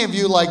 how many of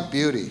you like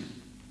beauty?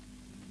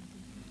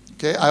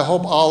 Okay, I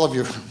hope all of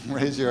you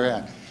raise your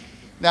hand.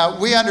 Now,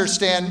 we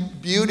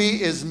understand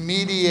beauty is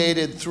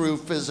mediated through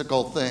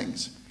physical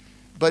things,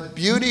 but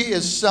beauty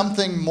is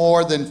something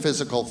more than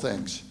physical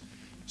things.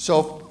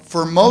 So,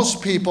 for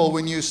most people,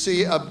 when you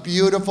see a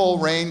beautiful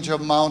range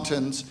of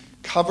mountains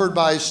covered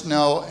by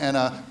snow and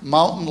a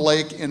mountain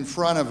lake in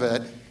front of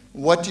it,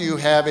 what do you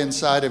have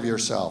inside of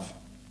yourself?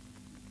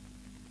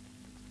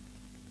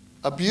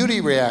 A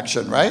beauty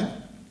reaction, right?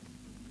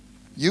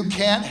 You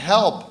can't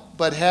help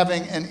but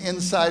having an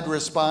inside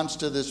response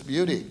to this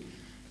beauty.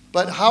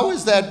 But how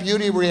is that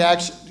beauty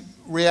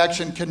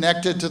reaction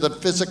connected to the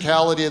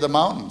physicality of the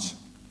mountains?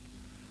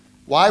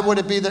 Why would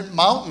it be that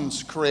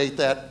mountains create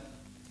that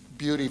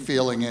beauty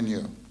feeling in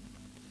you?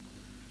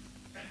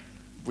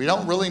 We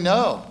don't really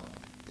know.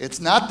 It's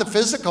not the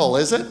physical,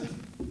 is it?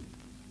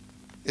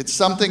 It's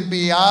something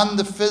beyond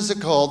the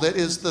physical that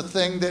is the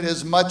thing that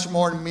is much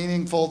more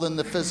meaningful than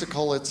the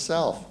physical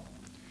itself.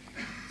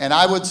 And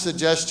I would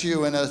suggest to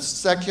you, in a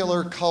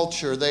secular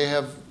culture, they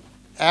have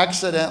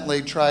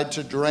accidentally tried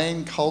to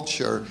drain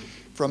culture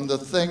from the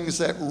things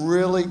that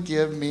really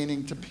give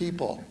meaning to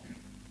people.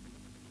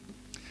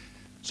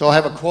 So I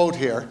have a quote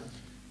here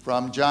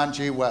from John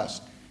G.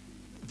 West.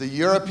 The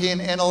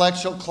European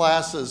intellectual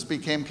classes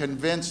became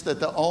convinced that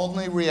the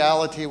only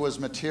reality was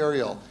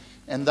material,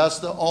 and thus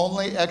the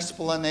only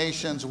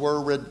explanations were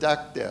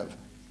reductive.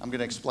 I'm going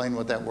to explain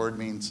what that word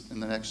means in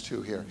the next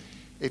two here.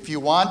 If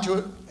you want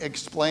to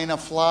explain a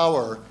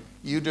flower,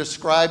 you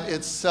describe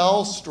its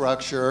cell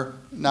structure,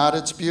 not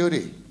its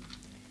beauty.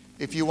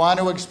 If you want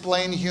to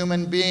explain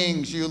human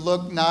beings, you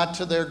look not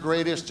to their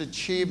greatest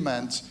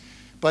achievements,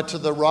 but to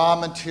the raw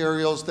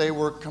materials they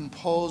were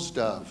composed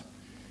of.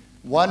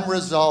 One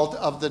result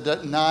of the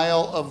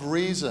denial of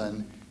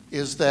reason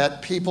is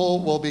that people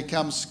will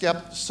become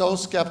so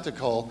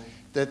skeptical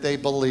that they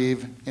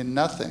believe in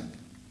nothing.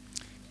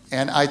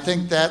 And I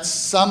think that's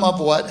some of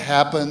what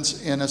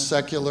happens in a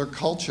secular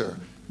culture,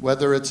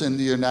 whether it's in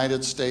the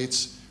United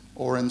States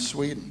or in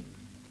Sweden.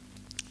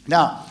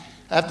 Now,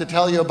 I have to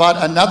tell you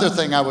about another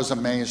thing I was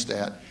amazed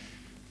at.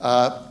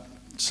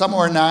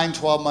 Somewhere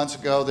 9-12 months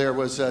ago, there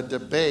was a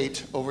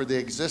debate over the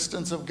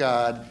existence of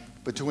God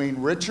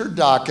between Richard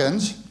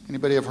Dawkins.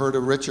 Anybody have heard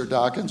of Richard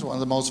Dawkins? One of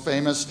the most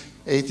famous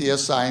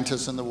atheist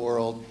scientists in the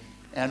world.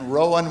 And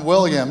Rowan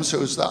Williams,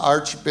 who's the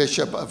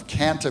Archbishop of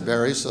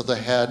Canterbury, so the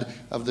head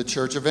of the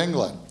Church of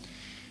England.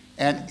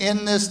 And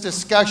in this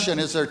discussion,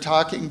 as they're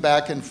talking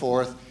back and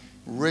forth,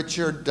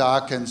 Richard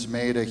Dawkins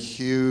made a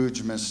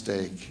huge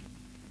mistake.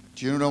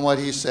 Do you know what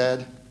he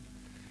said?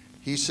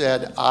 He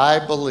said, I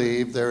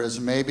believe there is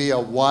maybe a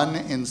 1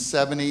 in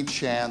 70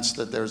 chance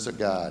that there's a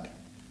God.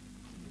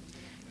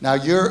 Now,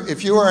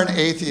 if you are an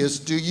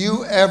atheist, do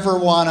you ever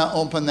want to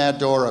open that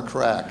door a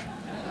crack?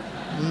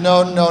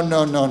 No, no,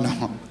 no, no,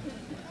 no.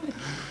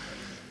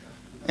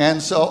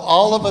 And so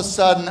all of a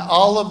sudden,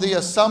 all of the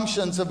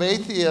assumptions of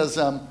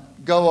atheism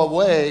go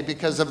away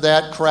because of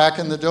that crack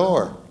in the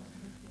door.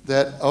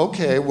 That,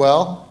 okay,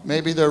 well,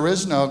 maybe there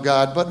is no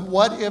God, but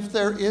what if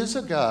there is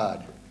a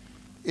God?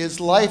 Is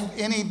life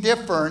any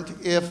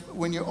different if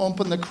when you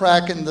open the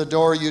crack in the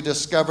door you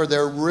discover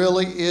there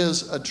really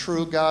is a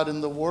true God in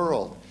the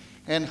world?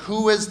 And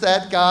who is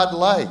that God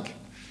like?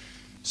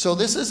 So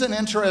this is an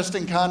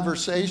interesting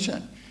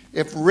conversation.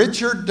 If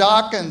Richard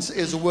Dawkins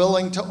is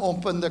willing to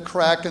open the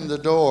crack in the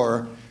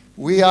door,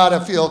 we ought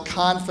to feel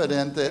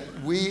confident that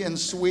we in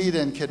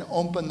Sweden can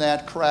open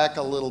that crack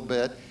a little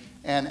bit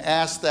and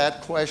ask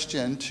that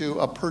question to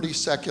a pretty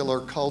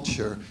secular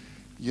culture.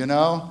 You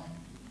know,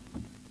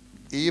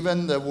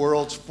 even the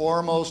world's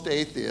foremost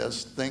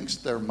atheist thinks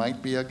there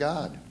might be a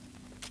God.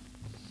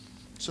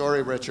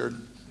 Sorry, Richard.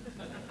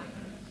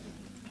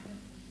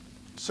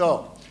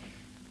 So,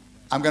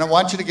 I'm going to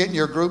want you to get in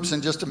your groups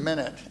in just a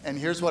minute, and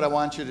here's what I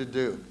want you to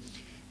do.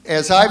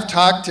 As I've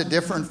talked to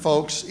different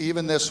folks,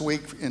 even this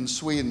week in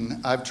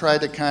Sweden, I've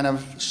tried to kind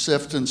of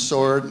sift and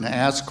sort and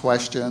ask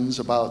questions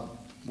about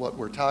what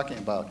we're talking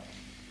about.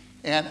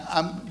 And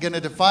I'm going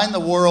to define the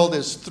world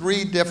as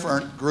three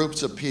different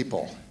groups of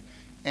people.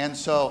 And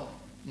so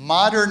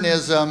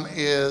modernism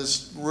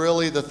is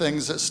really the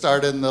things that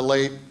started in the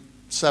late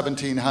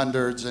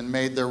 1700s and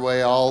made their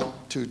way all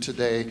to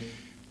today,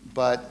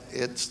 but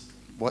it's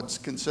what's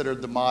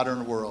considered the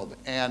modern world.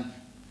 And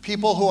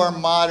people who are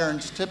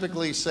moderns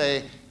typically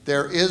say,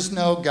 there is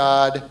no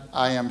God,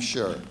 I am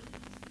sure.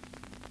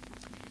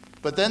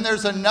 But then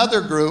there's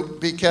another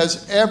group,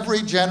 because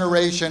every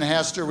generation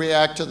has to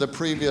react to the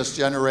previous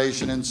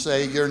generation and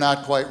say, you're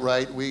not quite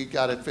right, we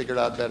got it figured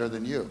out better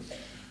than you.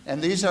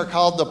 And these are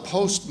called the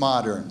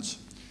postmoderns.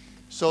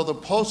 So the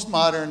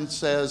postmodern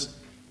says,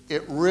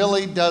 it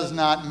really does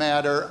not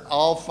matter,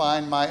 I'll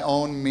find my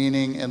own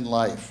meaning in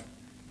life.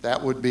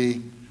 That would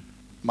be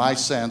my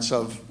sense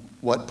of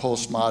what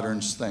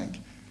postmoderns think.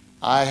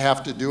 I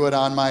have to do it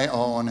on my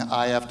own.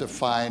 I have to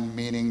find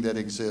meaning that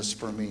exists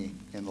for me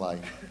in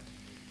life.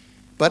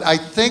 But I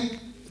think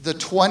the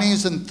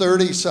 20s and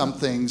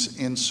 30-somethings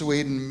in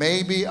Sweden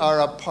maybe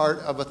are a part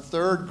of a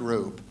third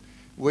group,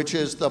 which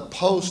is the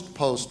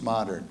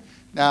postmodern.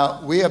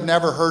 Now, we have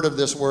never heard of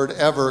this word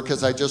ever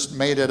because I just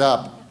made it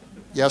up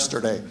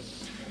yesterday.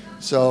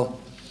 So,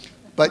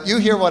 but you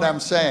hear what I'm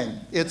saying.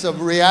 It's a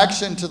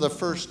reaction to the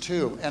first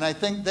two. And I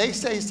think they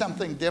say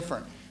something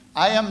different.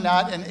 I am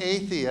not an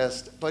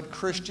atheist, but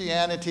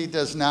Christianity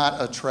does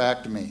not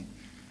attract me.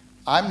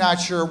 I'm not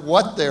sure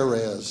what there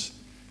is.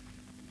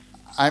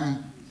 I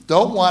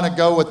don't want to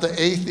go with the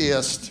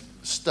atheist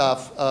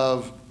stuff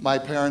of my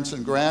parents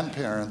and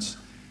grandparents,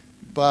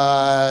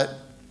 but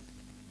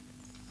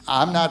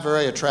I'm not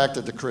very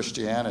attracted to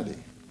Christianity.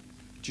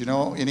 Do you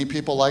know any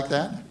people like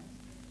that?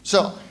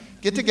 So,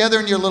 get together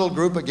in your little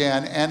group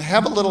again and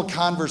have a little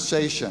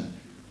conversation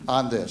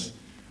on this.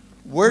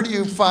 Where do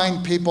you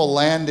find people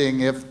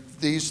landing if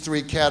these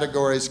three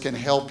categories can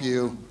help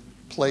you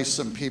place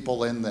some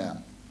people in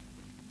them?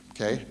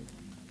 Okay,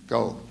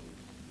 go.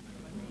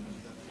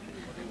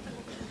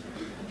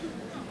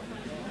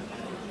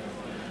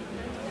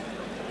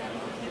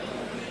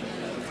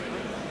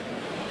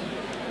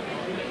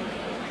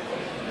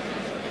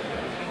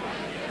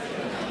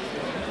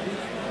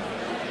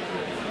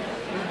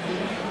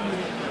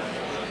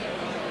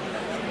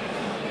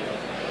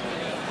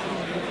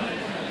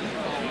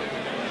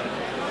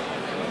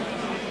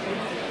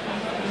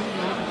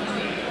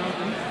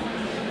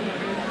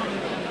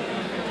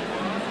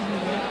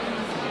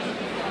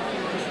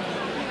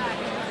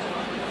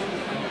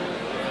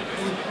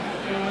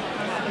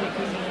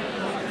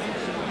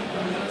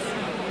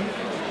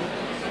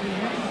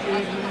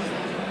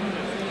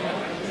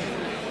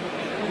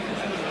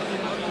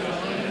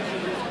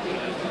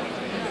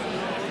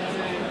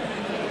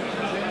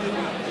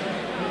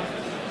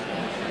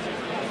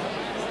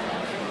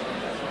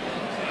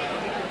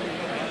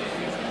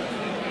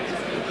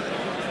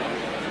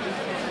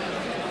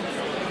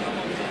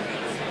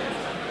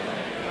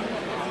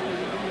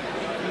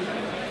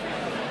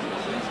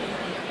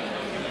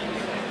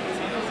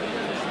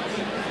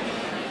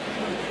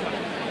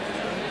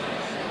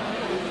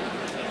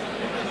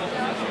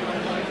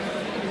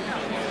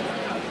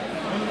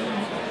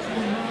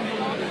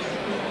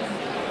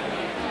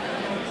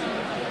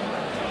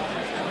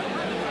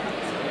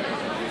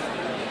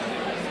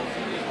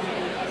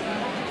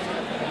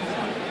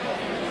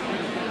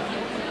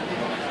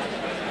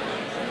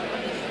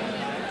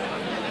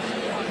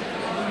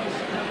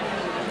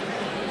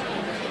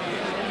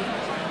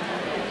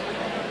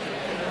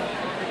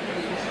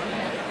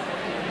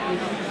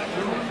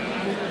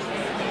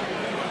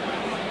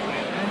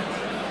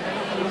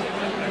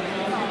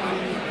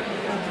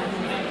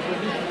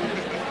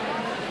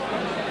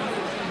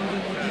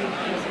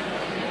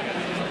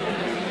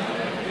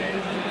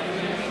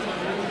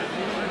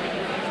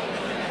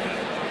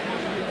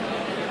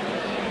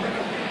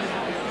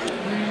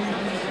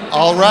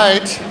 All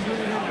right,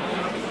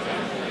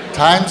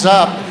 time's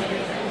up.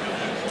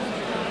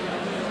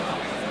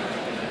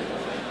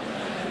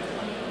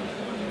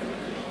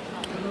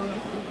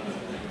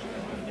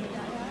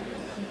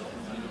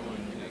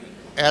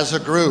 As a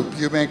group,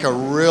 you make a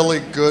really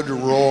good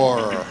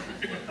roar.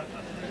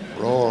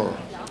 Roar.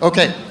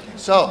 Okay,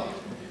 so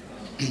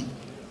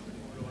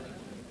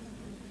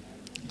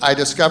I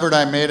discovered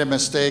I made a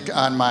mistake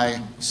on my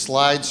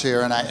slides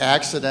here, and I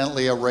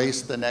accidentally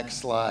erased the next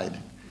slide.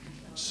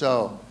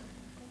 So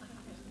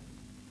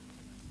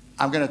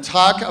I'm going to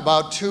talk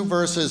about two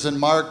verses in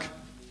Mark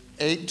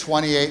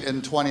 8:28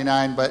 and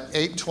 29, but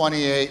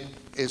 8:28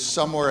 is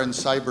somewhere in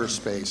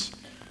cyberspace.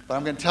 But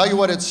I'm going to tell you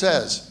what it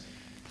says.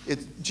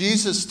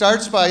 Jesus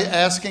starts by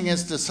asking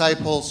his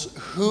disciples,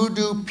 "Who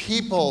do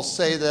people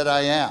say that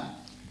I am?"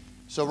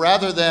 So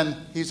rather than,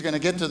 he's going to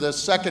get to the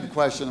second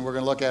question we're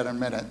going to look at in a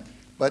minute.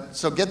 But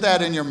so get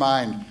that in your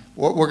mind.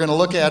 What we're going to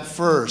look at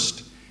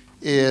first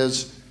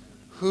is,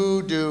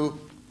 who do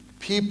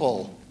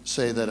people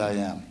say that I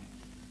am?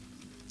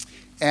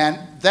 And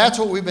that's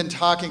what we've been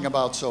talking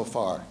about so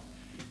far.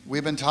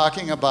 We've been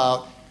talking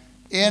about,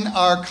 in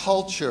our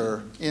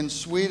culture, in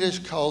Swedish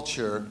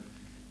culture,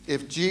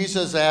 if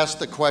Jesus asked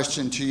the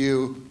question to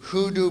you,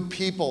 who do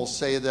people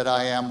say that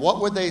I am?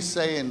 What would they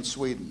say in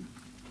Sweden?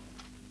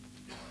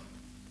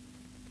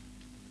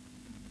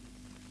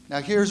 Now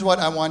here's what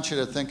I want you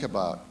to think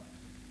about.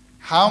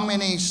 How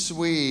many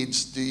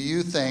Swedes do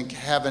you think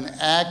have an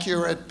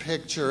accurate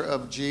picture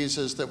of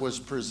Jesus that was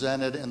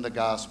presented in the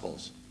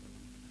Gospels?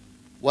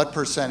 What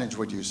percentage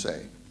would you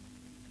say?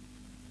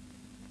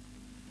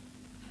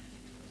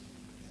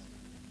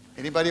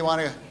 Anybody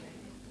want to?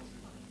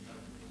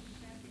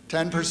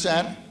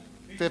 10%?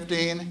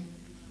 15?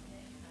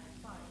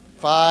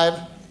 5?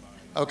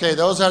 Okay,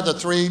 those are the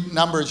three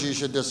numbers you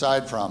should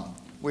decide from.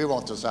 We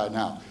won't decide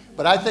now.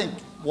 But I think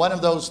one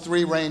of those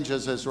three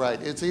ranges is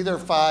right. It's either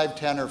 5,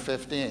 10, or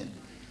 15.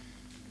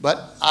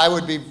 But I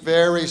would be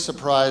very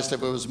surprised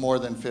if it was more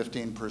than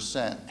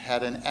 15%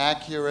 had an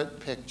accurate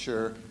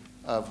picture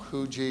of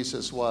who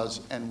Jesus was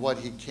and what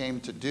he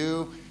came to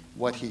do,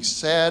 what he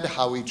said,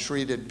 how he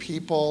treated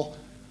people,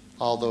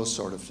 all those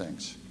sort of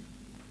things.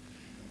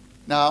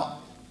 Now,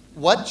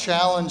 what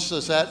challenge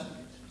does that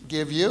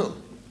give you?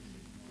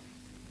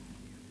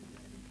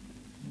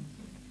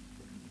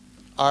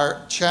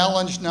 Our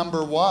challenge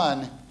number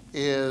one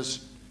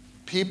is,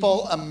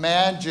 people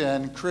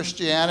imagine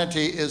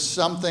Christianity is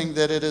something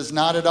that it is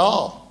not at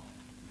all,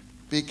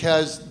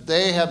 because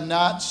they have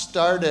not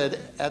started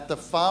at the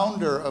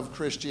founder of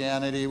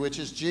Christianity, which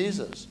is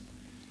Jesus.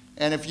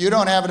 And if you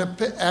don't have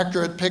an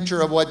accurate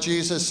picture of what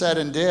Jesus said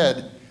and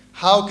did,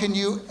 how can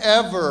you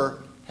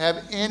ever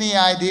have any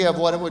idea of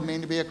what it would mean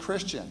to be a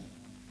Christian?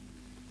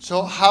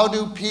 So how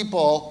do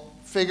people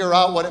figure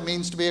out what it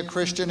means to be a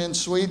Christian in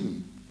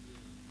Sweden?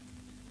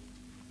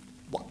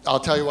 I'll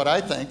tell you what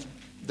I think.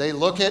 They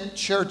look at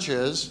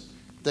churches,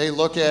 they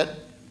look at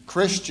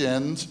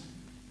Christians,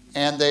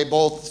 and they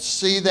both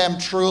see them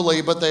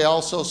truly, but they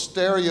also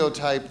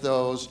stereotype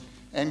those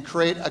and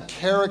create a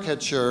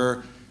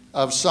caricature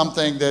of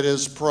something that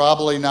is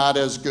probably not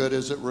as good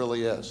as it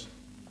really is.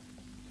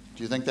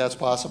 Do you think that's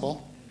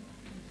possible?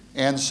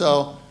 And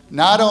so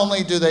not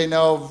only do they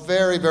know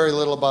very, very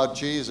little about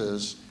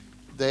Jesus,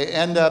 they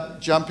end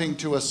up jumping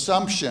to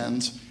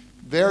assumptions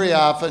very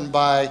often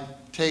by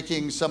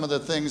taking some of the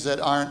things that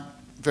aren't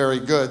very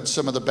good,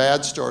 some of the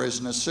bad stories,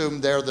 and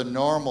assume they're the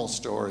normal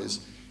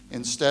stories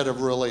instead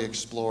of really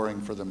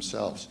exploring for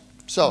themselves.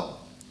 So,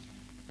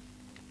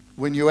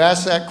 when you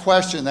ask that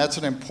question, that's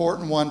an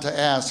important one to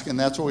ask, and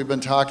that's what we've been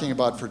talking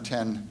about for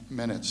 10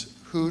 minutes.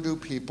 Who do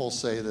people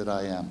say that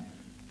I am?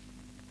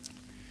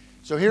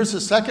 So here's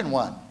the second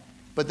one.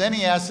 But then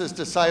he asks his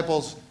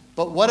disciples,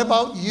 but what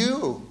about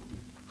you?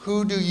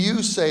 Who do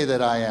you say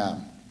that I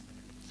am?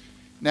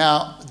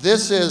 Now,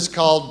 this is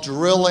called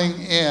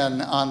drilling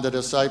in on the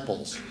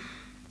disciples.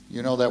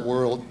 You know that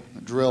word,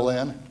 drill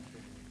in?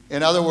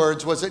 In other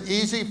words, was it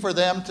easy for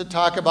them to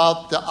talk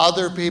about the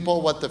other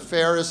people, what the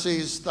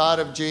Pharisees thought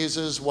of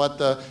Jesus, what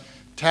the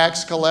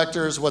tax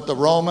collectors, what the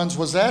Romans,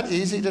 was that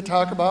easy to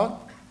talk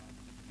about?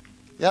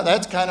 Yeah,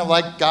 that's kind of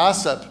like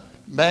gossip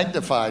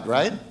magnified,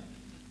 right?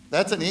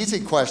 That's an easy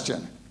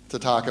question to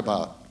talk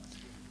about.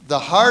 The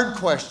hard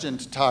question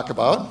to talk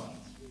about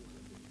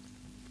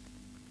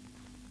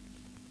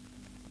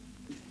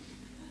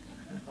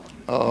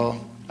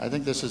I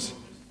think this is...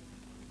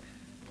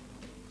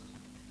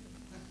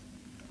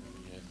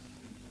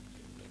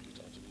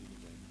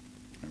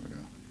 There we go.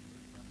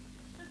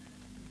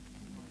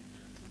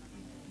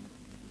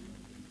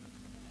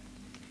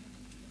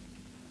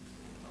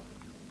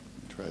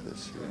 Try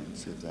this here and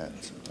see if that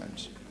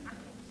sometimes...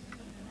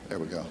 There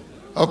we go.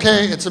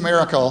 Okay, it's a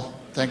miracle.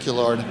 Thank you,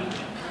 Lord.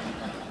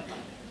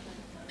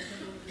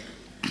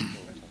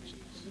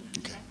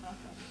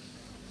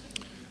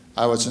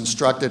 I was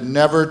instructed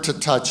never to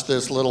touch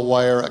this little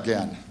wire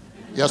again.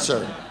 Yes,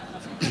 sir.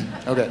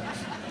 Okay.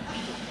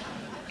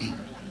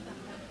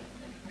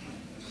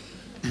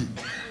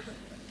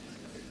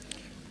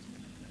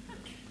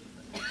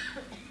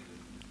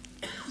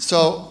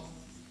 So,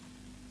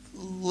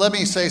 let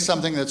me say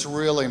something that's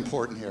really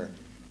important here.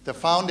 The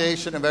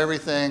foundation of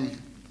everything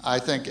I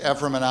think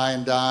Ephraim and I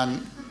and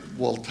Don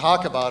will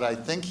talk about, I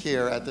think,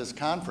 here at this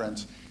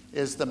conference,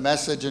 is the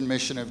message and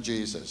mission of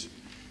Jesus,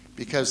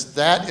 because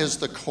that is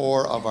the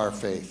core of our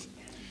faith.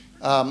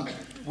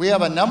 We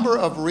have a number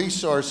of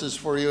resources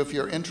for you if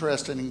you're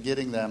interested in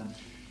getting them.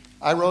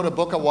 I wrote a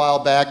book a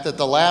while back that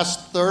the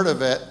last third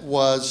of it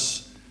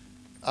was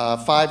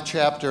 5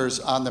 chapters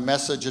on the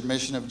message and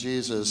mission of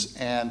Jesus,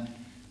 and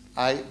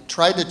I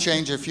tried to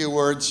change a few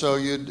words so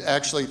you'd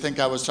actually think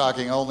I was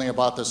talking only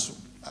about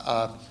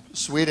the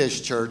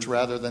Swedish church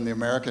rather than the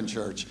American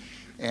church.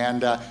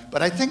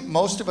 But I think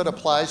most of it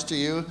applies to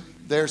you.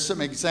 There's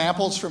some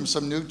examples from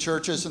some new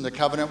churches in the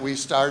covenant we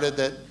started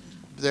that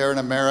they're in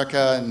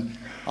America, and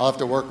I'll have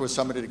to work with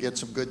somebody to get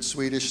some good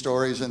Swedish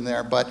stories in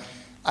there. But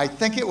I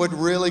think it would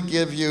really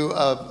give you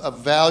a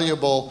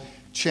valuable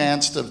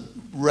chance to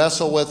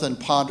wrestle with and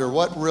ponder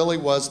what really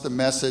was the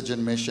message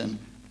and mission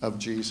of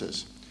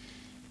Jesus.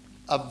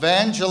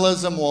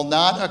 Evangelism will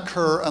not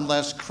occur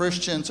unless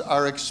Christians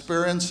are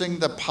experiencing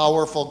the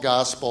powerful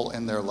gospel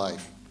in their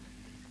life.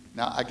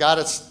 Now, I got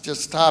to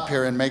just stop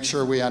here and make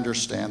sure we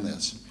understand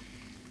this.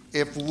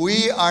 If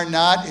we are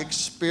not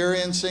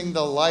experiencing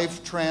the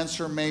life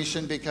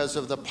transformation because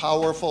of the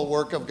powerful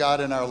work of God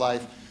in our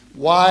life,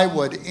 why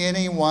would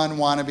anyone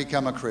want to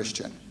become a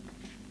Christian?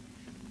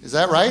 Is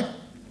that right?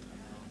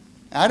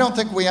 I don't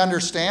think we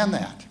understand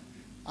that.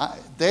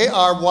 They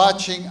are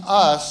watching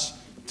us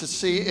to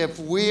see if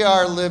we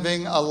are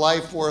living a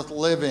life worth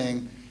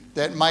living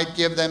that might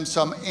give them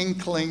some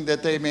inkling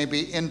that they may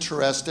be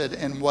interested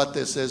in what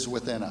this is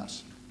within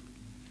us.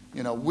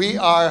 You know, we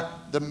are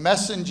the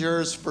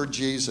messengers for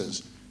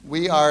Jesus.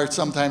 We are,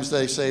 sometimes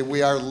they say,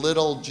 we are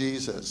little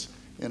Jesus,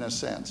 in a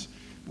sense.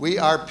 We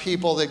are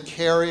people that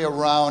carry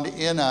around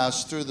in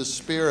us through the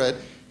Spirit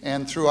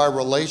and through our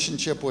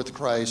relationship with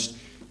Christ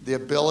the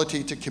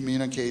ability to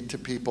communicate to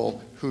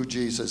people who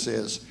Jesus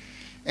is.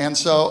 And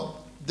so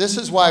this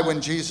is why when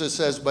Jesus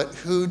says, "But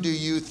who do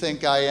you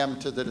think I am?"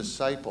 to the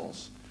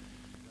disciples,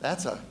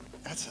 that's a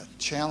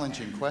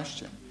challenging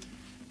question.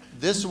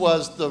 This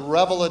was the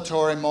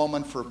revelatory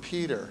moment for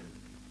Peter,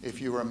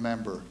 if you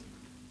remember,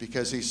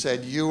 because he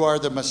said, "You are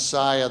the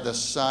Messiah, the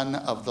Son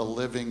of the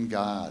living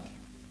God."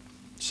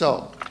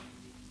 So,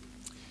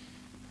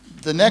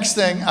 the next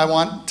thing I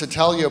want to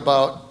tell you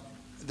about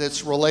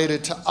that's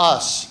related to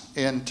us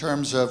in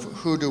terms of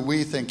who do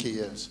we think he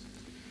is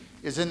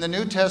in the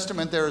New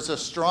Testament there is a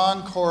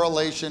strong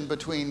correlation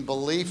between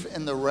belief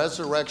in the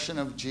resurrection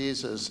of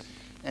Jesus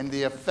and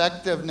the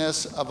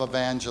effectiveness of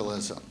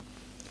evangelism.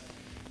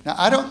 Now,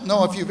 I don't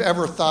know if you've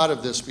ever thought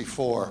of this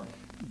before,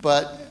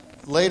 but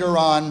later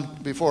on,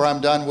 before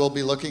I'm done, we'll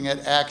be looking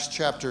at Acts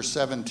chapter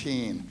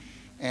 17,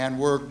 and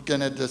we're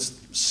going to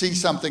see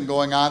something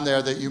going on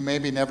there that you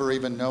maybe never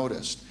even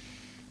noticed.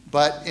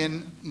 But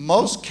in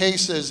most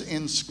cases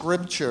in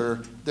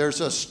Scripture,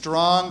 there's a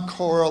strong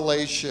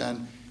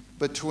correlation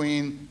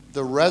between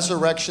the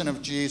resurrection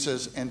of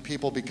Jesus and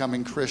people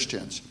becoming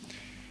Christians.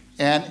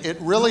 And it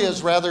really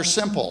is rather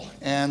simple.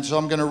 And so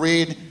I'm going to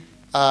read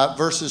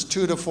verses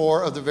 2 to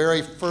 4 of the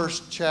very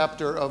first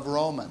chapter of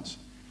Romans.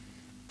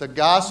 The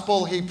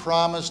gospel he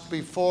promised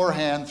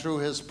beforehand through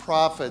his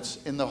prophets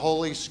in the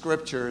Holy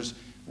Scriptures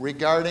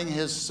regarding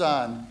his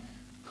Son,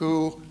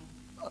 who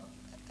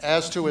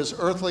as to his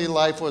earthly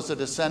life was a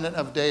descendant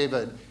of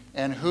David,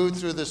 and who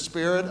through the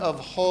Spirit of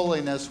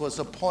holiness was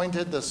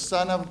appointed the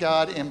Son of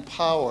God in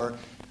power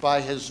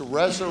by his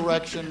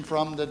resurrection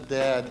from the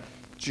dead,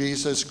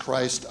 Jesus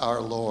Christ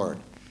our Lord.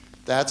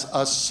 That's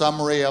a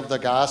summary of the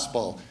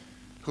gospel.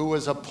 Who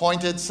was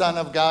appointed Son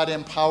of God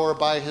in power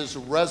by his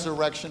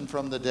resurrection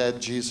from the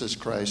dead, Jesus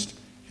Christ,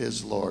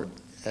 his Lord,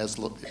 as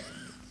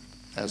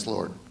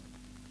Lord.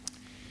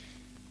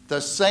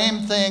 The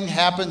same thing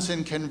happens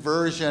in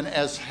conversion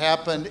as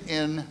happened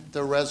in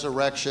the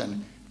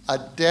resurrection. A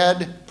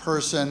dead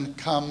person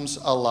comes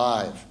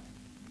alive.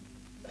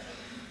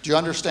 Do you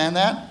understand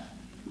that?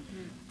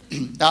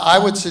 Now, I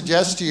would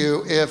suggest to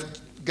you, if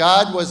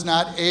God was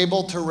not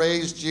able to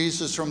raise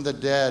Jesus from the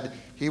dead,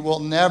 he will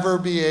never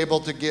be able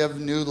to give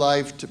new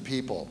life to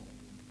people.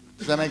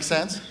 Does that make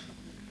sense?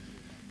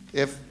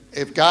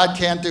 If God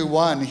can't do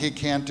one, he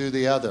can't do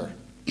the other.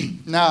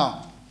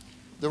 Now,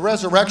 the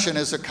resurrection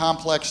is a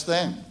complex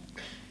thing,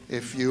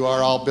 if you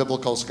are all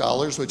biblical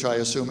scholars, which I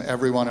assume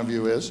every one of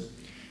you is.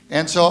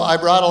 And so I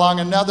brought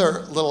along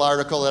another little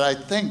article that I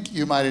think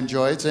you might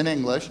enjoy. It's in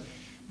English,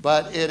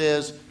 but it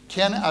is,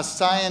 "Can a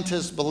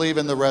Scientist Believe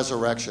in the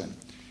Resurrection?"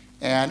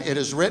 And it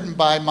is written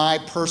by my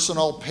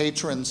personal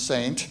patron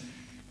saint.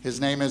 His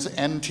name is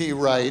N.T.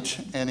 Wright,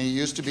 and he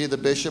used to be the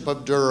Bishop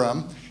of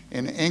Durham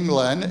in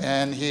England,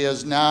 and he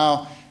is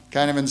now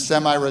kind of in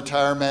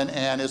semi-retirement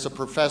and is a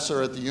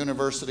professor at the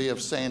University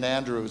of St.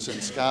 Andrews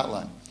in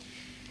Scotland.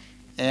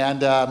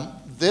 And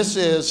this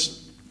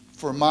is,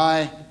 for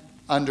my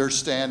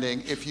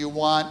understanding, if you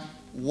want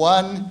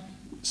one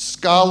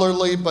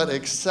scholarly but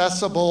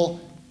accessible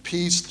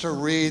piece to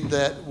read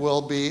that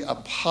will be a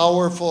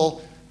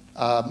powerful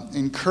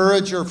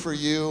encourager for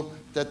you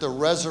that the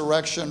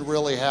resurrection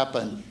really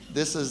happened,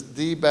 this is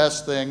the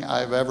best thing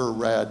I've ever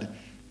read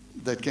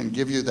that can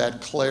give you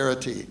that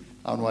clarity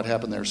on what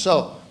happened there.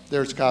 So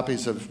there's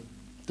copies of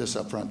this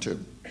up front too.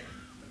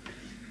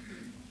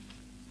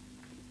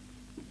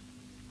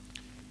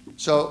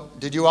 So,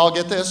 did you all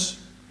get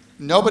this?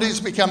 Nobody's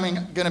going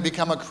to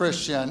become a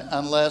Christian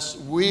unless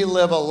we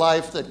live a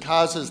life that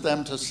causes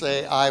them to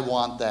say, I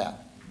want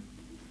that.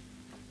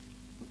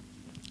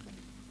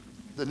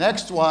 The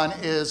next one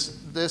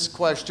is this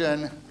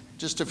question,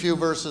 just a few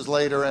verses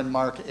later in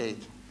Mark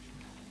 8.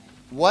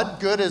 What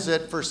good is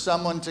it for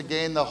someone to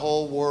gain the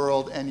whole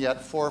world and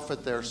yet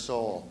forfeit their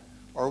soul?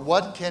 Or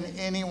what can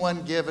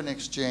anyone give in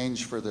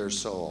exchange for their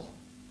soul?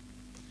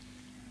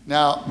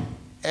 Now,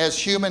 as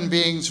human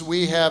beings,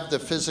 we have the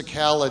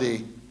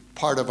physicality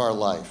part of our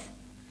life.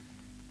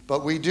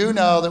 But we do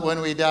know that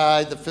when we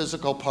die, the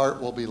physical part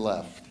will be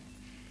left.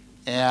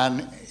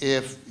 And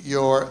if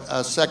you're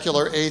a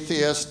secular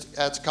atheist,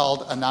 that's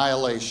called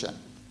annihilation.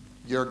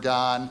 You're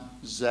gone,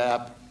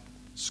 zap,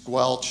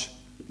 squelch,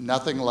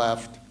 nothing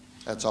left.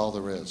 That's all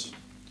there is.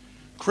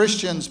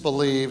 Christians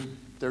believe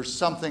there's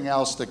something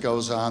else that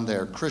goes on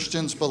there.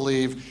 Christians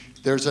believe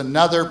there's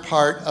another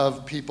part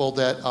of people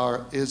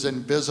that is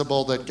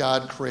invisible that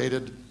God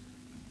created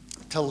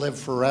to live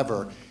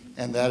forever,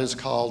 and that is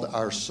called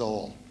our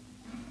soul.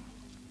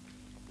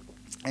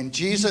 And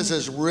Jesus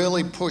is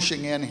really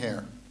pushing in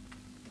here,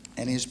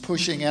 and he's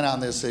pushing in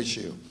on this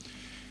issue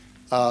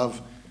of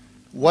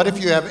what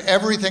if you have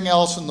everything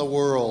else in the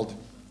world,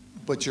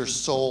 but your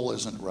soul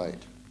isn't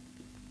right?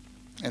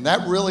 And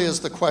that really is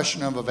the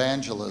question of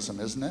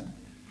evangelism, isn't it?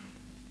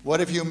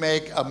 What if you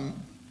make,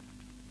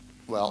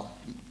 well,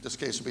 this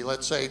case would be,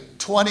 let's say,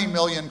 20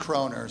 million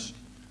kroners,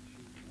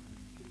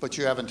 but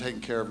you haven't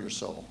taken care of your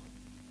soul?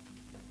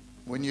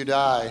 When you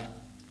die,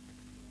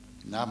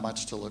 not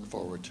much to look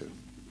forward to.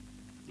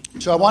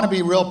 So I want to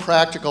be real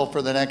practical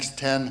for the next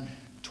 10,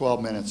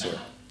 12 minutes here.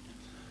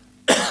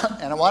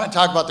 And I want to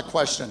talk about the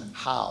question,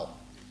 how?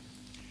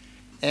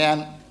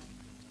 And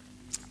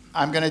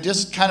I'm going to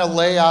just kind of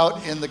lay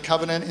out in the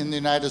covenant in the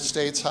United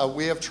States how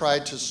we have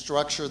tried to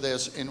structure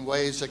this in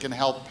ways that can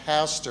help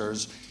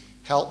pastors,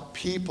 help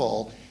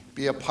people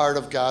be a part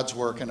of God's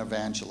work in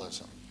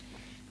evangelism.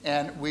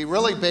 And we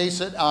really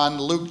base it on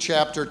Luke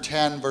chapter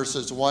 10,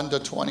 verses 1 to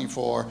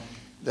 24.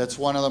 That's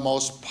one of the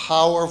most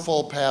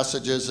powerful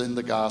passages in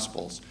the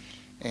Gospels.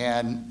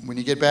 And when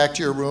you get back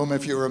to your room,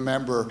 if you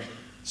remember,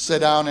 sit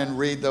down and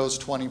read those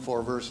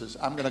 24 verses.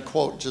 I'm going to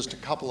quote just a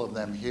couple of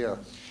them here.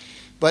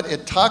 But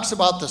it talks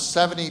about the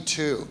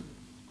 72.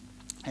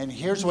 And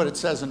here's what it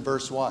says in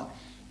verse 1.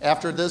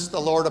 After this, the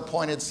Lord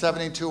appointed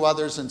 72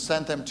 others and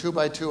sent them 2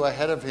 by 2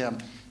 ahead of him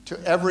to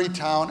every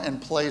town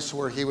and place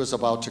where he was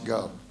about to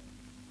go.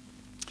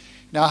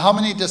 Now, how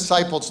many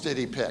disciples did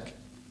he pick?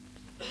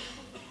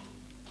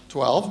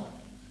 12.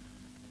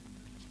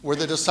 Were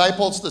the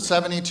disciples the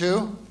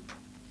 72?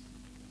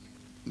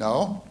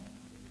 No.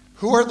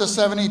 Who are the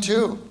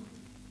 72?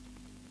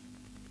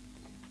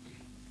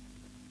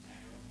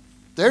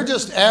 They're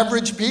just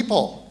average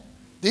people.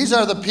 These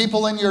are the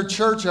people in your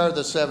church are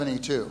the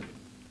 72.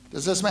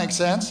 Does this make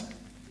sense?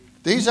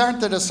 These aren't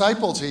the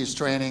disciples he's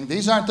training.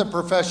 These aren't the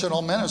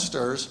professional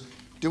ministers.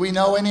 Do we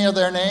know any of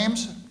their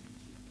names?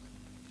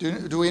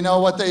 Do we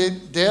know what they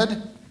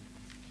did?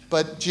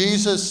 But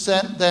Jesus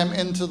sent them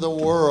into the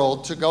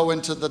world to go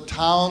into the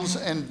towns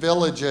and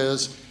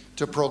villages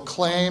to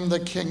proclaim the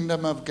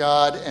kingdom of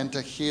God and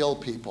to heal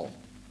people.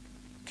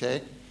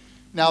 Okay?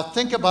 Now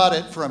think about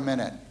it for a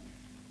minute.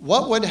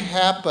 What would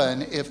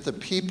happen if the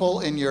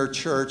people in your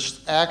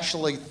church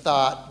actually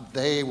thought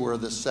they were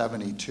the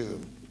 72?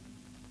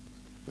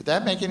 Would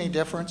that make any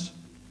difference?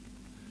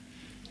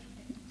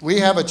 We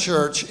have a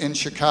church in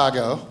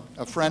Chicago.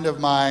 A friend of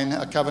mine,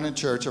 a covenant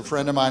church, a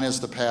friend of mine is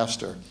the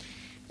pastor.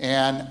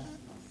 And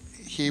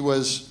he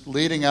was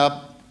leading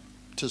up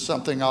to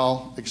something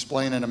I'll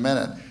explain in a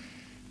minute.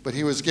 But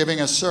he was giving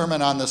a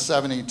sermon on the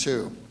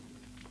 72.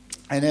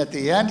 And at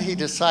the end, he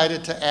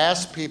decided to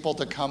ask people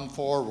to come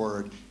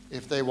forward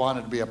if they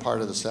wanted to be a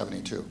part of the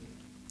 72.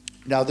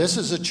 Now, this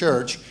is a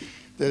church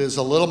that is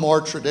a little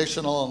more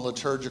traditional and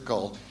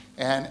liturgical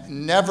and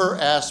never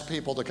asks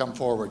people to come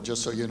forward,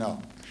 just so you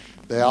know.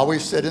 They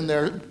always sit in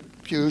their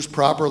pews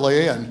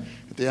properly, and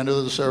at the end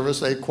of the service,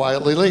 they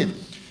quietly leave.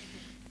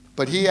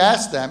 But he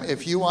asked them,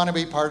 if you want to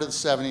be part of the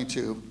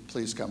 72,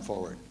 please come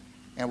forward.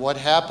 And what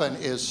happened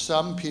is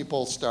some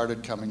people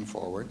started coming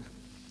forward.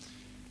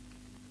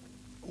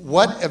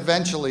 What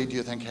eventually do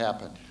you think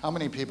happened? How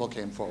many people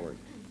came forward?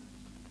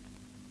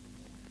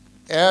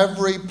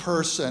 Every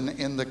person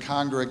in the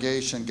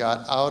congregation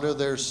got out of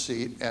their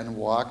seat and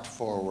walked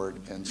forward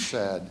and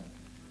said,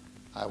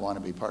 I want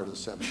to be part of the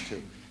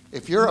 72.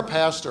 If you're a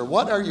pastor,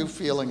 what are you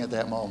feeling at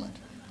that moment?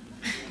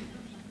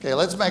 Okay,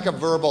 let's make a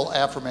verbal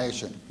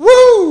affirmation.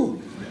 Woo!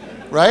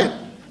 Right?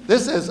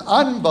 This is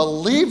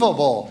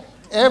unbelievable.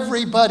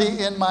 Everybody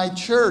in my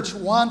church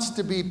wants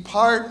to be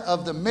part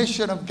of the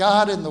mission of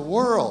God in the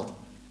world.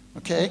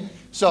 Okay?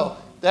 So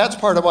that's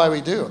part of why we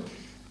do it.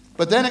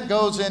 But then it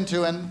goes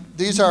into, and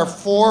these are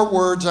 4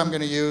 words I'm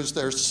going to use.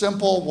 They're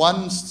simple,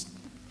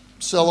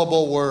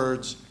 one-syllable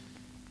words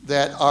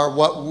that are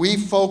what we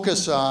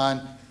focus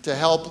on to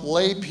help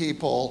lay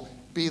people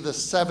be the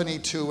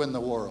 72 in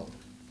the world.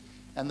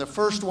 And the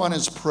first one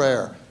is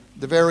prayer.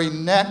 The very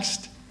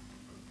next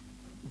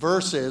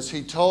verse is,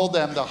 he told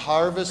them, the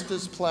harvest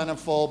is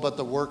plentiful, but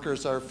the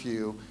workers are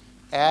few.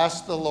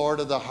 Ask the Lord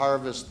of the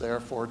harvest,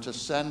 therefore, to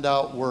send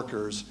out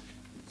workers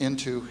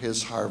into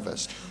his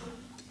harvest.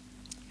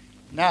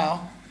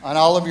 Now, on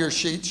all of your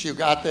sheets, you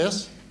got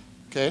this?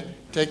 Okay,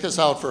 take this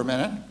out for a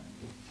minute.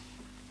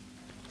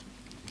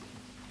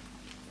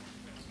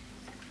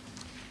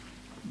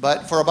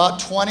 But for about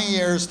 20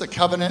 years, the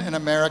Covenant in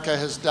America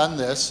has done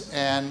this,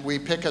 and we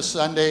pick a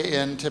Sunday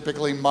in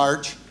typically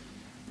March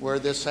where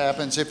this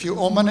happens. If you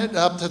open it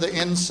up to the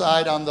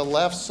inside, on the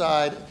left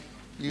side,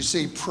 you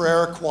see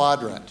prayer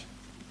quadrant.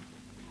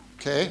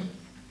 Okay?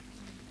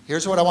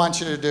 Here's what I want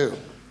you to do.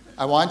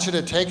 I want you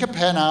to take a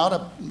pen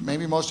out,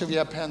 maybe most of you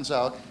have pens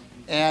out,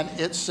 and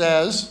it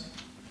says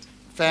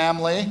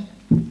family,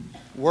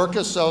 work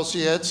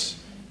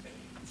associates,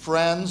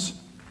 friends,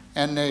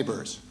 and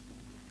neighbors.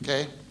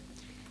 Okay?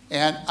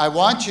 And I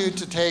want you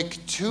to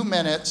take 2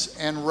 minutes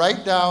and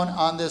write down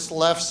on this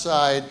left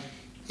side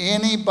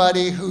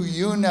anybody who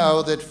you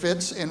know that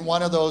fits in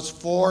one of those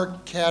 4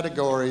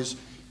 categories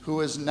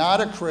who is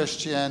not a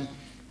Christian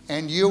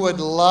and you would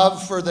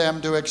love for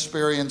them to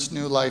experience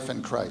new life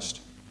in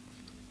Christ.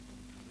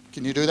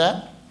 Can you do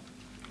that?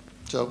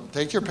 So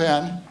take your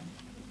pen.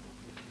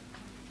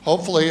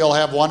 Hopefully you'll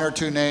have 1 or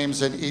 2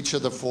 names in each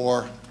of the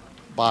 4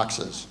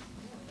 boxes.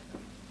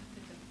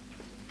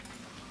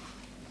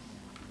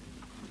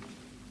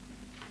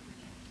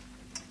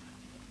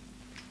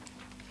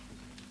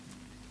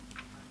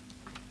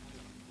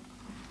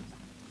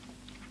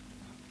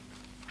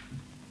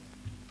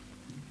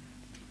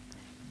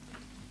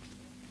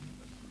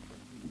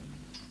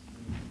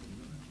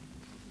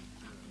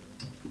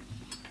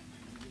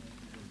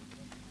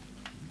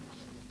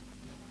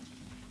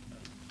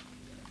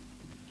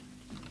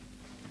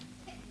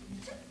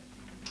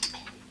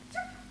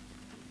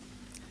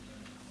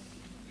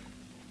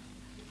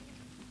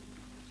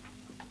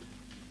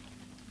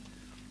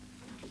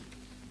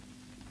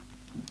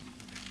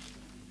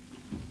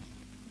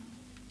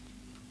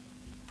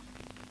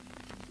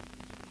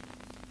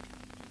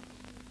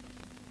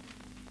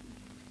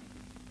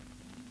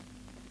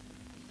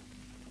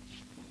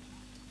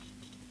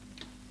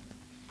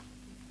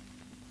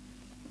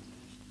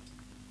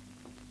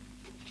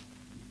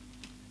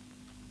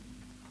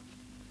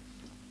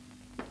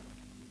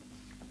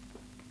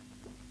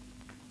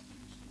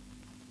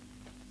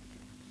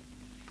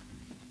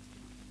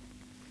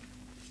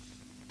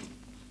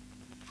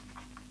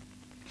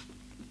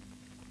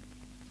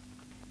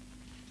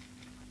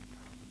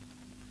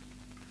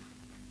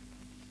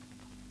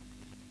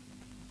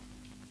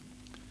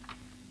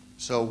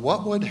 So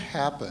what would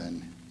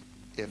happen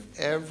if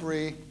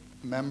every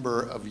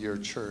member of your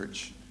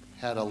church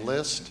had a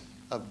list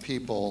of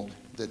people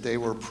that they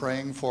were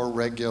praying for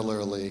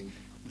regularly,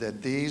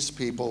 that these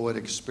people would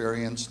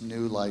experience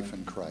new life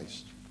in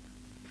Christ?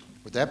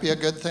 Would that be a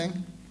good thing?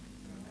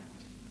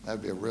 That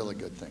would be a really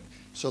good thing.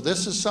 So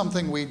this is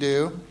something we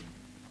do.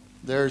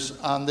 There's,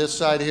 on this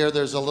side here,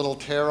 there's a little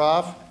tear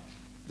off.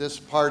 This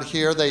part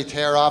here, they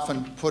tear off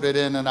and put it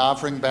in an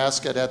offering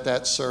basket at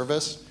that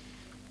service.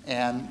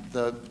 And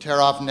the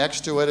tear off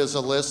next to it is a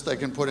list they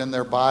can put in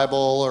their Bible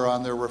or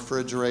on their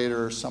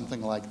refrigerator or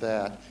something like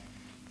that.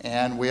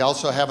 And we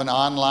also have an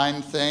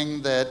online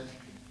thing that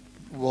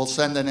will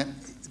send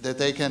that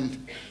they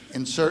can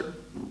insert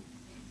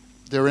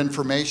their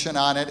information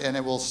on it, and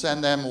it will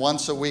send them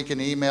once a week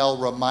an email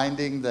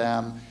reminding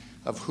them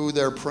of who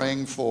they're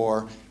praying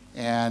for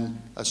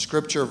and a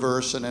scripture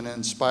verse and an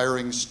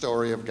inspiring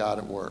story of God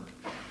at work.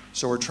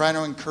 So we're trying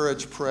to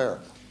encourage prayer.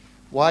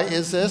 Why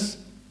is this?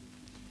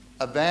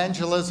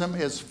 Evangelism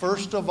is,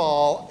 first of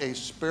all, a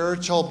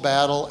spiritual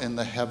battle in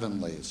the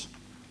heavenlies.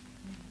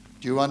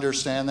 Do you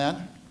understand that?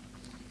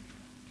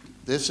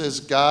 This is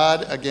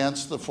God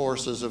against the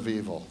forces of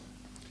evil.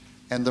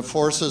 And the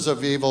forces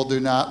of evil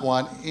do not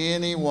want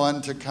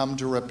anyone to come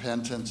to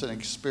repentance and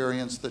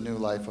experience the new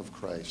life of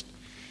Christ.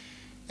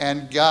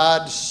 And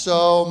God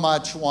so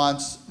much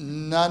wants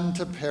none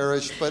to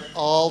perish, but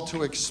all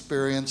to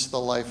experience the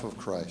life of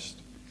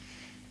Christ.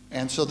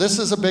 And so this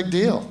is a big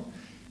deal.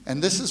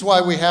 And this is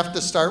why we have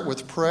to start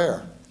with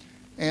prayer.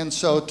 And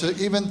so to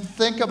even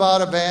think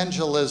about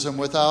evangelism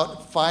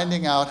without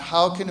finding out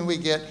how can we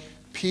get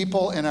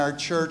people in our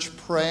church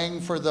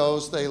praying for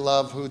those they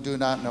love who do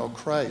not know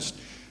Christ,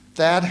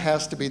 that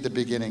has to be the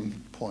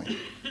beginning point.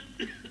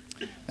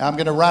 Now I'm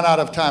going to run out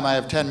of time. I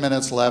have 10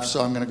 minutes left,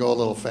 so I'm going to go a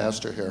little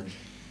faster here.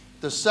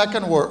 The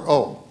second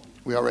word,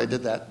 we already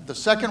did that. The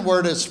second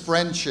word is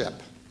friendship.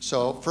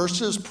 So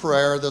first is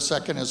prayer, the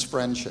second is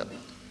friendship.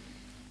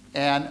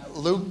 And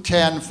Luke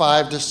 10,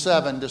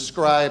 5-7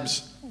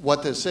 describes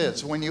what this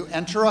is. When you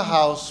enter a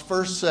house,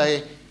 first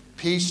say,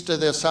 peace to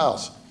this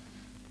house.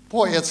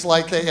 Boy, it's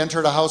like they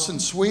entered a house in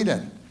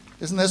Sweden.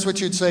 Isn't this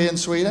what you'd say in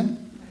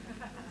Sweden?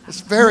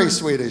 It's very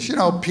Swedish. You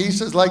know,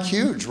 peace is like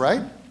huge,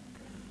 right?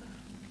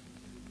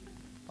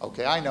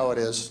 Okay, I know it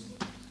is.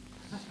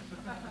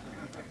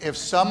 If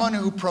someone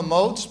who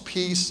promotes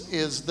peace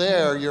is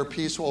there, your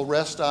peace will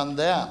rest on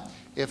them.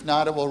 If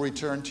not, it will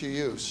return to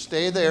you.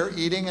 Stay there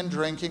eating and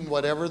drinking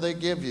whatever they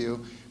give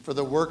you, For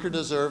the worker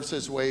deserves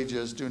his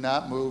wages. Do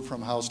not move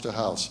from house to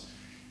house.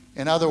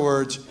 In other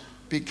words,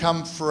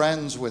 become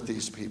friends with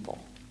these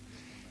people.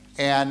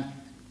 And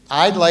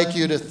I'd like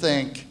you to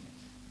think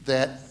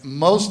that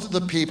most of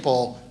the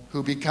people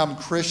who become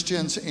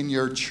Christians in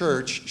your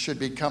church should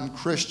become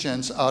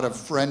Christians out of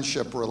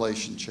friendship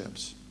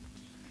relationships.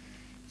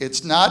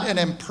 It's not an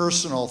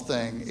impersonal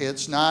thing.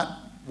 It's not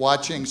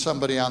watching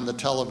somebody on the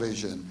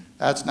television.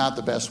 That's not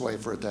the best way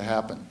for it to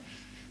happen.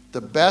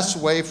 The best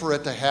way for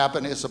it to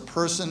happen is a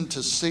person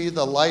to see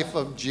the life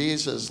of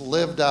Jesus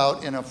lived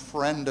out in a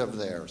friend of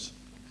theirs.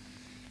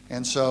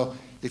 And so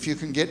if you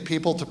can get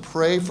people to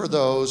pray for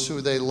those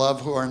who they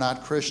love who are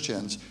not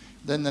Christians,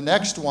 then the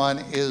next one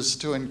is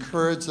to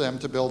encourage them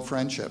to build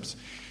friendships.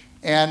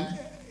 And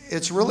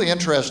it's really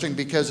interesting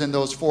because in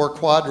those 4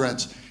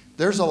 quadrants,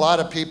 there's a lot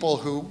of people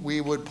who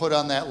we would put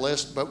on that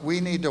list, but we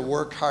need to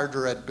work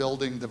harder at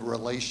building the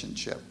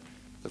relationship,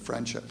 the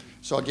friendship.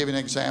 So I'll give you an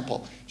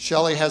example.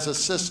 Shelley has a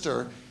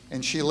sister,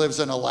 and she lives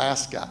in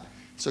Alaska.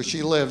 So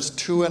she lives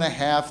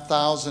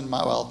 2,500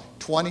 miles, well,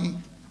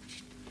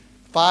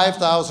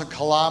 25,000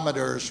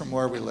 kilometers from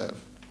where we live.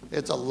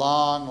 It's a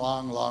long,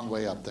 long, long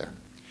way up there.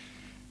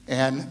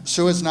 And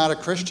Sue is not a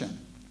Christian,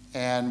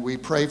 and we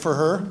pray for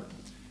her.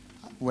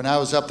 When I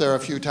was up there a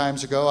few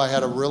times ago, I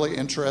had a really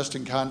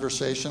interesting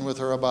conversation with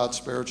her about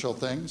spiritual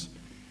things.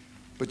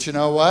 But you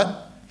know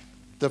what?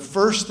 The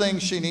first thing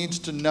she needs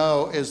to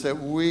know is that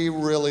we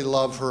really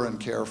love her and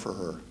care for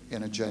her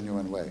in a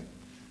genuine way.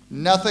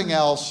 Nothing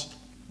else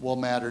will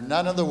matter.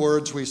 None of the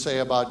words we say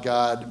about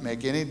God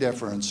make any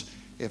difference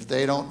if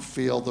they don't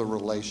feel the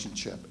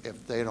relationship,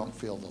 if they don't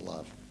feel the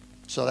love.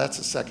 So that's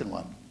the second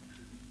one.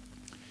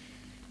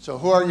 So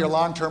who are your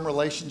long-term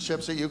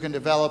relationships that you can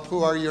develop?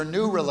 Who are your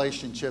new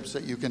relationships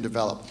that you can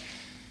develop?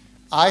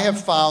 I have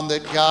found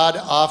that God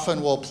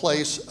often will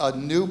place a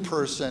new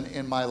person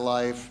in my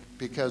life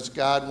because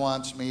God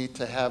wants me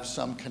to have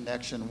some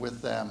connection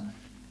with them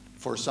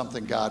for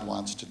something God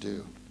wants to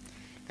do.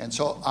 And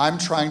so I'm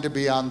trying to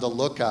be on the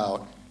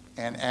lookout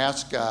and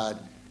ask God,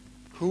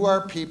 who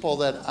are people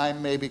that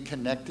I'm maybe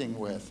connecting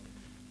with?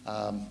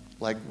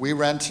 Like we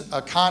rent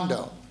a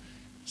condo.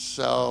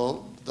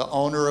 So the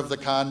owner of the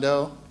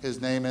condo,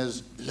 his name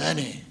is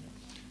Lenny.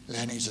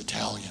 Lenny's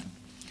Italian.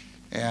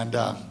 And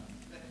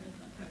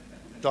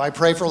so I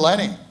pray for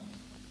Lenny.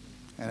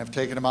 And I've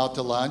taken him out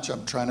to lunch.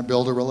 I'm trying to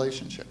build a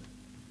relationship.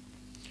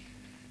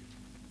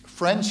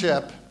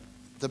 Friendship,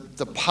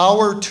 the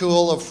power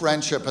tool of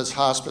friendship is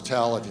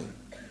hospitality.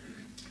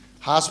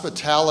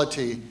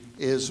 Hospitality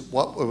is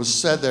what was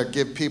said there.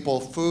 Give people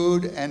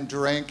food and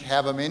drink,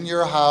 have them in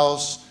your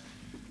house.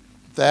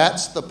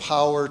 That's the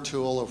power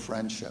tool of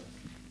friendship,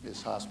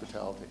 is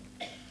hospitality.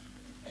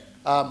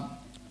 A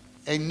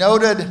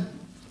noted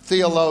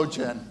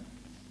theologian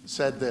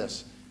said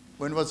this.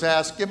 When was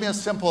asked, give me a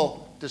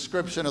simple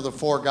description of the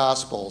 4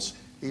 Gospels,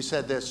 he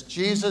said this: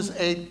 Jesus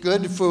ate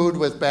good food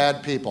with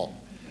bad people.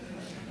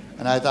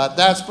 And I thought,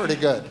 that's pretty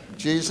good.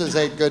 Jesus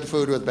ate good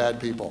food with bad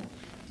people.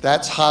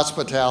 That's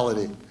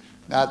hospitality.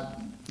 Not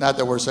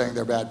that we're saying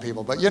they're bad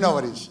people, but you know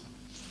what he's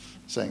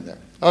saying there.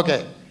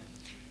 Okay,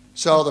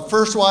 so the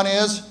first one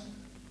is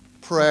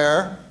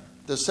prayer.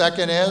 The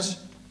second is,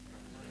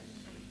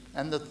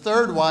 and the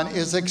third one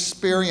is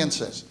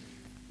experiences.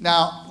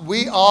 Now,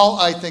 we all,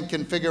 I think,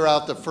 can figure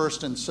out the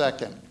first and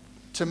second.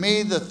 To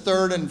me, the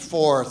third and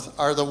fourth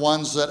are the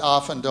ones that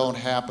often don't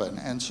happen.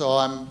 And so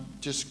I'm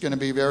just going to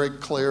be very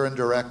clear and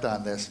direct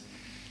on this.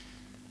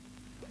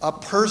 A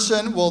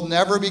person will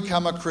never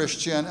become a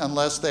Christian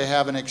unless they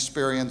have an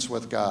experience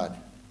with God.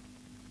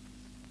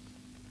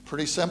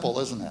 Pretty simple,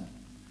 isn't it?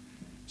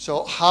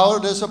 So how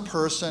does a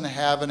person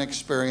have an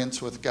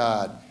experience with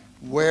God?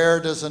 Where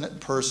does a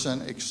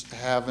person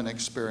have an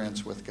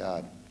experience with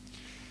God?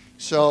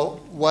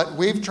 So what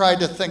we've tried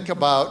to think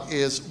about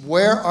is,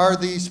 where are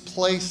these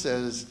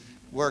places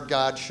where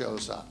God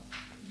shows up?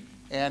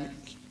 And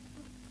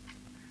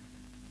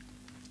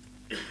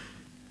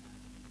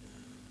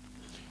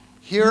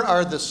here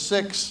are the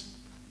 6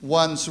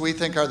 ones we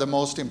think are the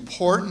most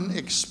important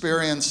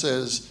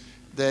experiences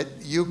that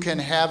you can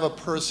have a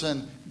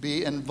person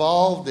be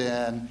involved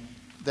in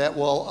that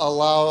will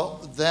allow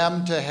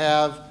them to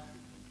have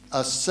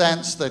a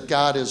sense that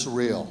God is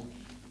real.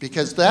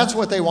 Because that's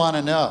what they want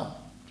to know.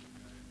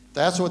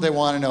 That's what they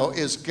want to know.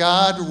 Is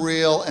God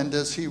real, and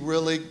does he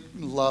really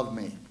love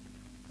me?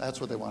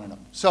 That's what they want to know.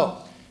 So,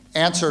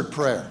 answered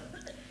prayer.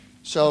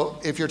 So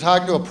if you're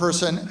talking to a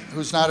person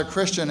who's not a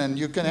Christian, and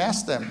you can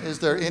ask them, is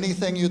there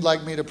anything you'd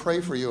like me to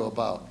pray for you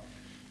about?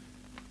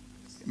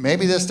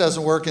 Maybe this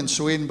doesn't work in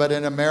Sweden, but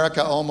in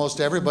America, almost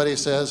everybody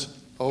says,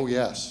 oh,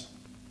 yes.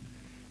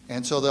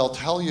 And so they'll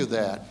tell you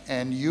that.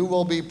 And you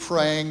will be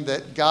praying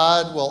that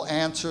God will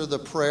answer the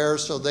prayer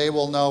so they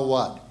will know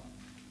what?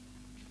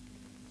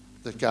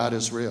 That God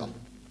is real.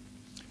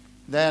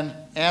 Then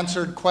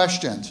answered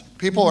questions.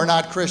 People who are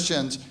not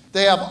Christians,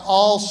 they have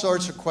all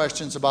sorts of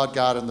questions about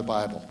God in the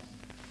Bible.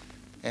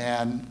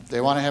 And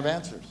they want to have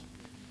answers.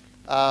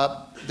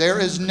 There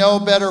is no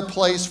better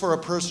place for a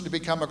person to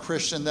become a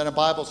Christian than a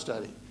Bible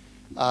study.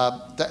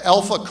 The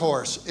Alpha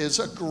Course is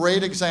a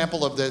great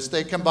example of this.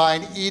 They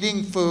combine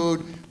eating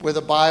food with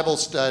a Bible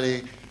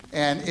study,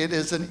 and it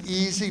is an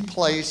easy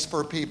place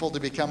for people to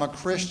become a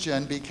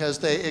Christian because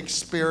they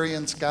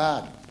experience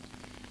God.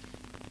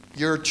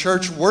 Your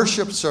church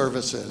worship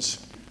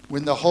services,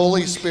 when the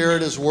Holy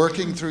Spirit is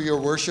working through your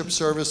worship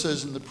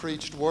services and the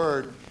preached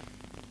word,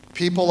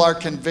 people are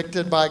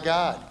convicted by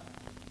God.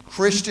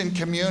 Christian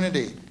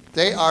community,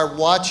 they are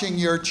watching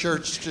your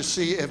church to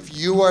see if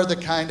you are the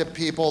kind of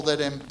people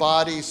that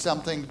embody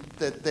something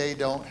that they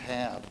don't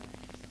have.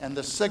 And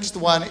the sixth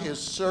one is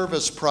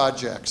service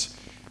projects.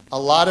 A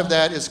lot of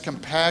that is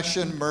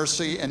compassion,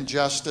 mercy, and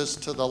justice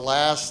to the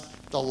last,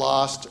 the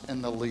lost,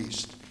 and the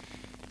least.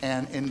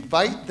 And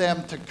invite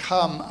them to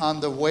come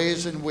on the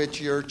ways in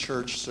which your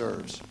church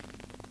serves.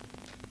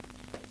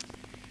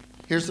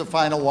 Here's the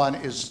final one,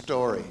 is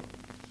story.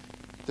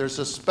 There's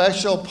a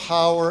special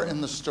power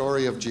in the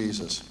story of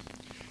Jesus.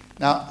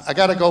 Now, I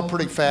got to go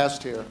pretty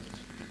fast here,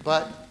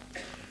 but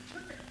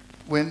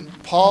when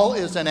Paul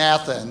is in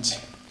Athens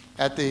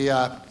at the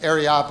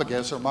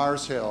Areopagus or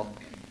Mars Hill,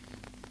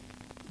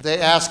 they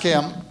ask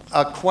him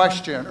a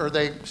question, or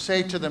they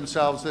say to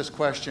themselves this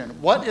question: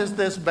 what is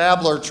this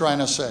babbler trying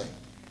to say?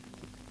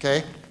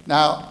 Okay,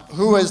 now,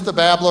 who is the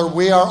babbler?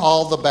 We are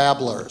all the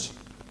babblers,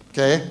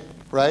 okay,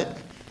 right?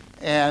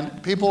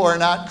 And people who are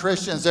not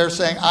Christians, they're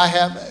saying,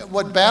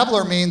 what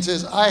babbler means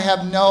is, I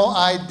have no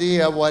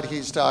idea what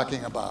he's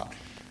talking about,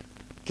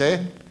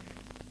 okay?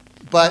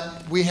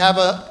 But we have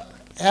an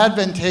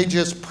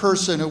advantageous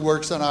person who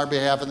works on our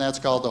behalf, and that's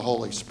called the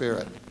Holy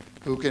Spirit,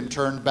 who can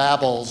turn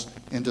babbles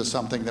into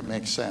something that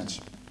makes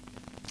sense.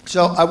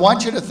 So I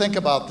want you to think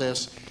about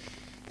this,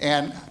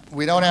 and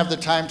we don't have the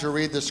time to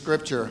read the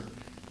scripture,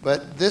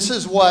 but this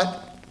is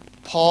what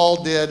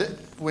Paul did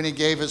when he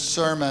gave his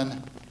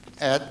sermon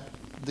at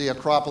the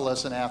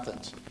Acropolis in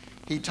Athens.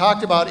 He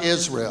talked about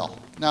Israel.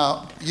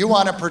 Now, you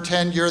want to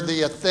pretend you're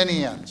the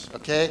Athenians,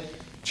 okay?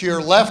 To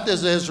your left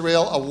is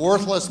Israel, a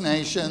worthless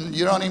nation.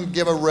 You don't even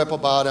give a rip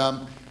about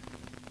them,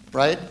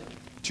 right?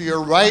 To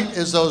your right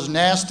is those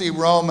nasty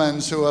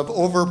Romans who have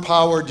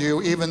overpowered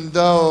you, even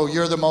though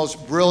you're the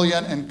most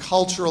brilliant and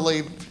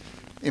culturally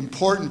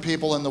important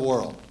people in the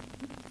world.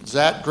 Is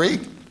that Greek?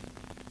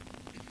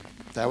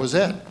 That was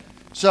it.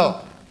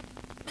 So,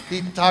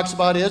 he talks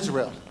about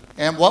Israel.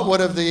 And what would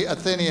have the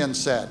Athenians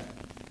said?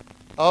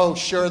 Oh,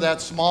 sure,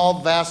 that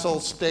small vassal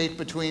state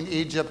between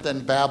Egypt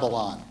and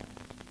Babylon.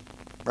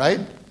 Right?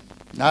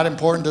 Not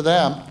important to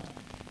them.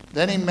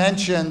 Then he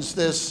mentions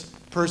this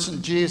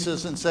person,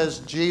 Jesus, and says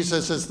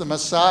Jesus is the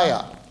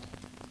Messiah.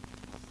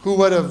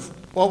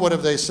 What would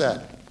have they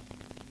said?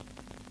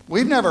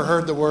 We've never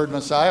heard the word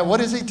Messiah. What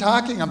is he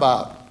talking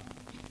about?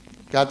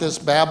 Got this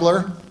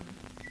babbler?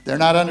 They're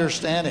not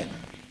understanding.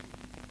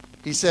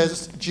 He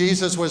says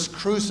Jesus was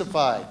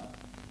crucified.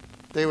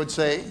 They would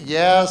say,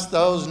 yes,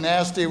 those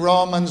nasty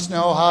Romans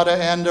know how to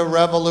end a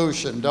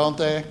revolution, don't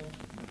they?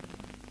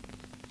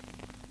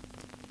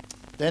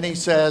 Then he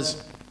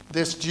says,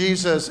 this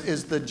Jesus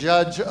is the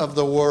judge of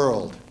the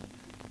world.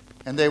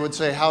 And they would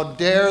say, how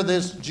dare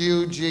this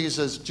Jew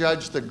Jesus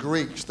judge the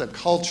Greeks, the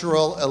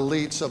cultural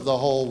elites of the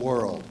whole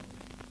world?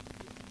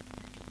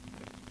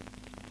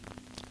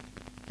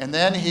 And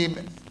then he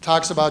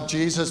talks about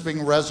Jesus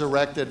being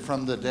resurrected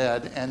from the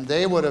dead, and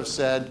they would have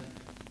said,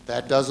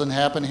 that doesn't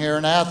happen here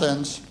in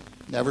Athens.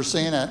 Never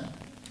seen it,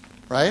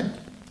 right?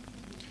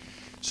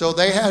 So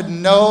they had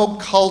no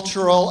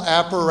cultural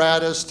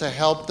apparatus to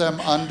help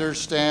them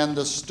understand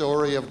the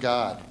story of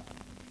God.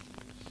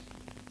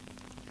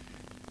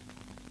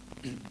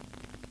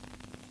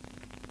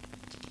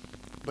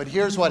 But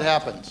here's what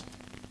happens.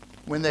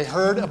 When they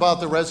heard about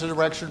the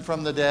resurrection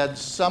from the dead,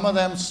 some of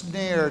them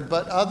sneered,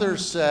 but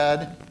others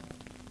said,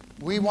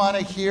 we want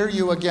to hear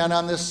you again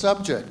on this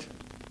subject.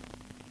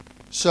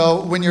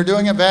 So when you're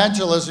doing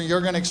evangelism,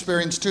 you're going to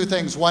experience two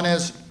things. One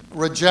is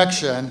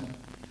rejection,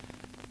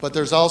 but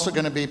there's also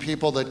going to be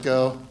people that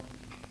go,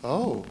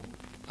 oh,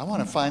 I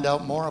want to find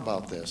out more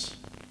about this.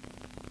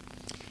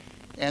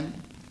 And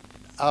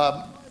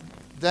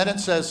then it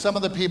says, some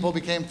of the people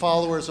became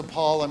followers of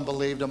Paul and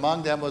believed.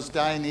 Among them was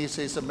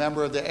Dionysius, a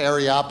member of the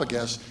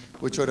Areopagus,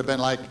 which would have been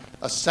like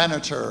a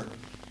senator.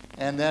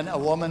 And then a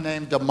woman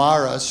named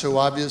Damaris, who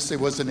obviously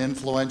was an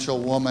influential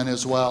woman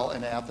as well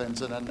in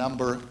Athens, and a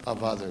number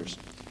of others.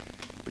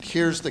 But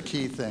here's the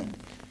key thing.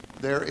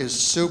 There is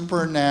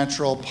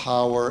supernatural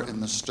power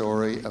in the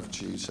story of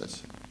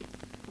Jesus.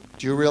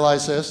 Do you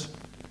realize this?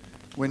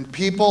 When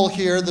people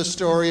hear the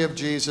story of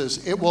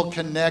Jesus, it will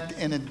connect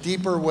in a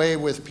deeper way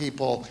with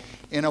people,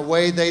 in a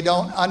way they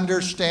don't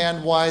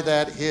understand why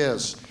that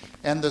is.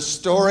 And the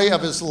story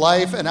of his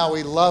life and how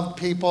he loved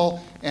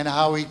people and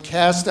how he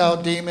cast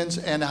out demons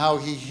and how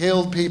he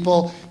healed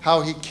people,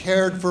 how he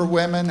cared for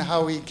women,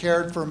 how he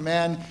cared for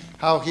men,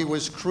 how he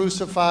was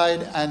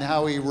crucified and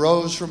how he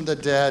rose from the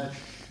dead.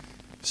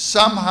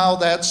 Somehow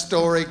that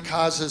story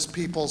causes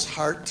people's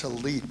heart to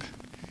leap.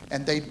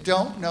 And they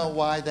don't know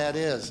why that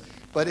is.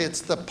 But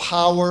it's the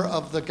power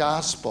of the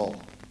gospel.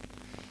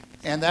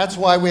 And that's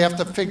why we have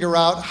to figure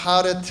out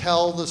how to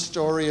tell the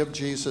story of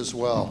Jesus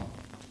well.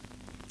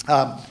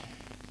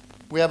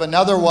 We have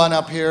another one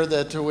up here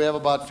that we have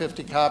about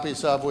 50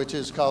 copies of, which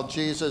is called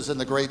Jesus and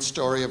the Great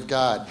Story of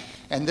God.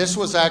 And this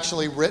was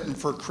actually written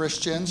for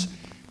Christians.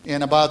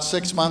 In about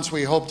 6 months,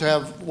 we hope to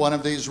have one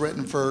of these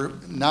written for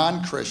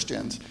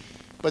non-Christians.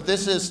 But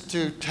this is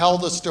to tell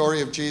the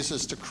story of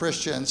Jesus to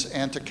Christians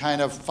and to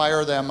kind of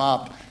fire them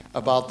up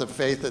about the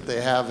faith that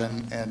they have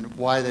and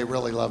why they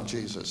really love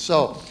Jesus.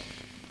 So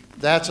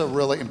that's a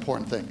really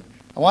important thing.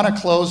 I want to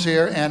close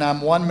here, and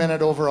I'm 1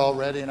 minute over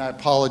already, and I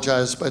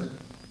apologize. But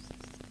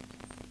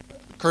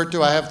Kurt,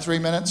 do I have 3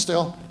 minutes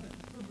still?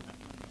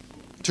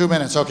 2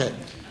 minutes, okay.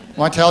 I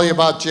want to tell you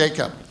about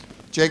Jacob.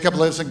 Jacob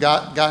lives in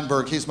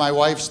Gothenburg. He's my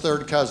wife's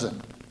third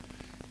cousin.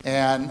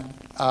 And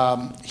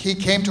he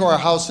came to our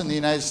house in the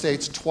United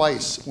States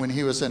twice when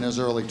he was in his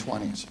early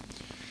 20s.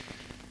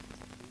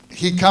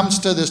 He comes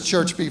to this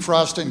church,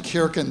 Bifrost in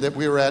Kirken, that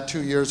we were at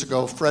 2 years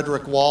ago.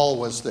 Frederick Wall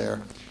was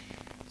there.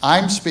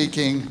 I'm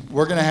speaking.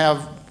 We're going to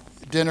have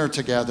dinner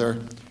together.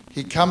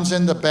 He comes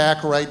in the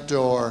back right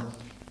door.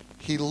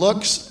 He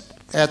looks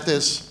at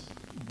this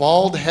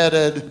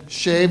bald-headed,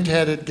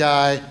 shaved-headed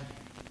guy.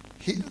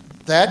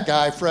 That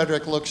guy,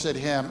 Frederick, looks at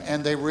him,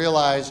 and they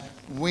realize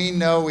we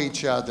know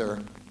each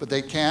other, but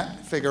they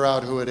can't figure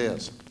out who it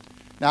is.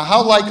 Now,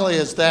 how likely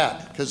is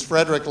that? Because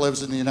Frederick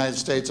lives in the United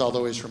States,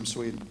 although he's from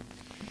Sweden.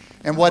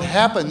 And what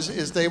happens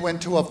is they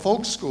went to a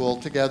folk school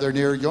together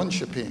near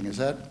Jönköping. Is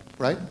that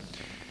right?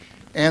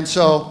 And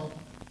so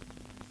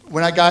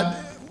when I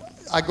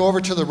go over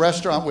to the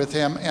restaurant with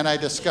him, and I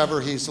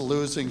discover he's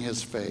losing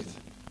his faith.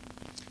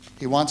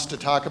 He wants to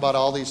talk about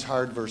all these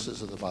hard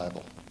verses of the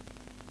Bible.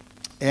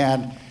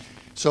 And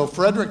so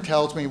Frederick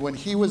tells me when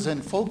he was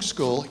in folk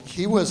school,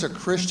 he was a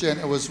Christian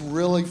and was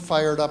really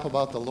fired up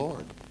about the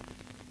Lord.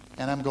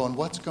 And I'm going,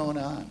 what's going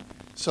on?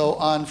 So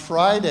on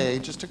Friday,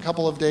 just a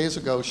couple of days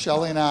ago,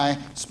 Shelley and I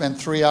spent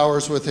 3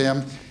 hours with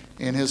him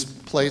in his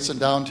place in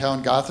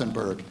downtown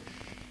Gothenburg.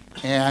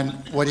 And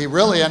what he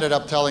really ended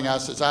up telling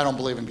us is, I don't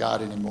believe in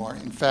God anymore.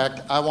 In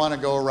fact, I want to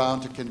go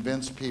around to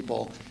convince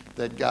people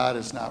that God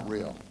is not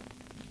real.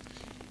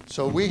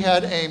 So we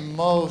had a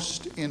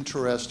most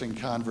interesting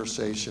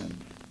conversation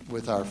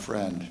with our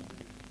friend,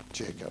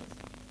 Jacob.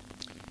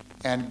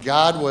 And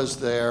God was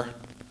there,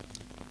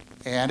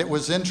 and it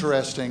was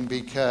interesting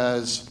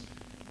because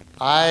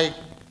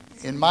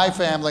in my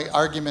family,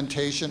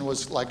 argumentation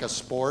was like a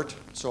sport,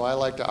 so I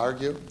like to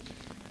argue.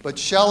 But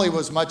Shelley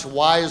was much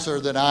wiser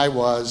than I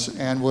was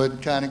and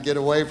would kind of get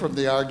away from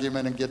the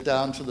argument and get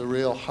down to the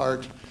real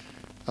heart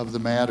of the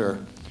matter.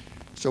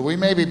 So we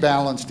maybe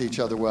balanced each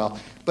other well.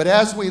 But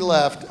as we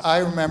left, I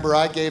remember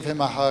I gave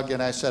him a hug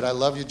and I said, I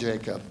love you,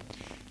 Jacob.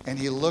 And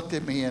he looked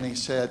at me and he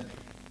said,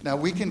 now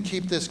we can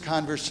keep this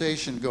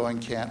conversation going,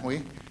 can't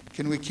we?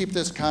 Can we keep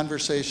this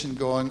conversation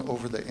going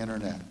over the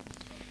internet?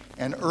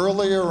 And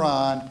earlier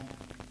on,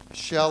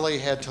 Shelley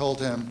had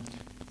told him,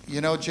 you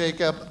know,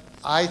 Jacob,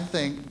 I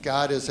think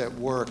God is at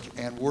work,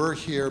 and we're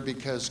here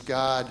because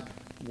God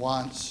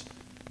wants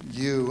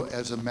you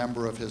as a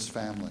member of his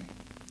family.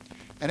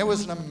 And it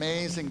was an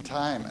amazing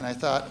time. And I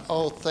thought,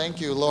 oh,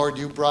 thank you, Lord,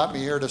 you brought me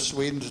here to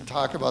Sweden to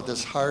talk about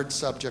this hard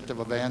subject of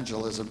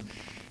evangelism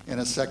in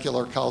a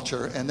secular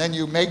culture. And then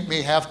you make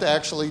me have to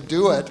actually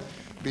do it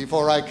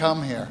before I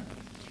come here.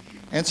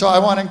 And so I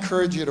want to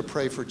encourage you to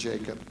pray for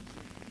Jacob.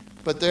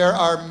 But there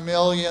are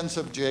millions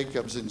of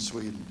Jacobs in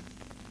Sweden.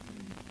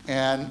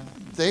 And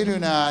they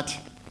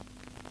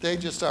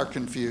just are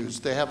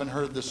confused. They haven't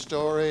heard the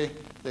story.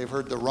 They've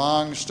heard the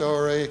wrong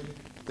story.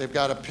 They've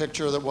got a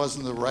picture that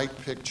wasn't the right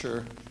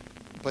picture.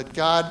 But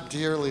God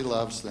dearly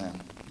loves them.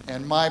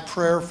 And my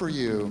prayer for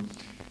you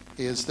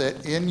is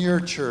that in your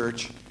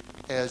church,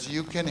 as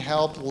you can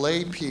help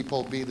lay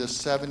people be the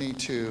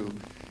 72,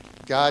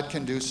 God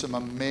can do some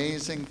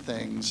amazing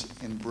things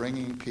in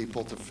bringing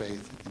people to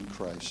faith in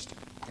Christ.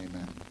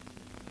 Amen.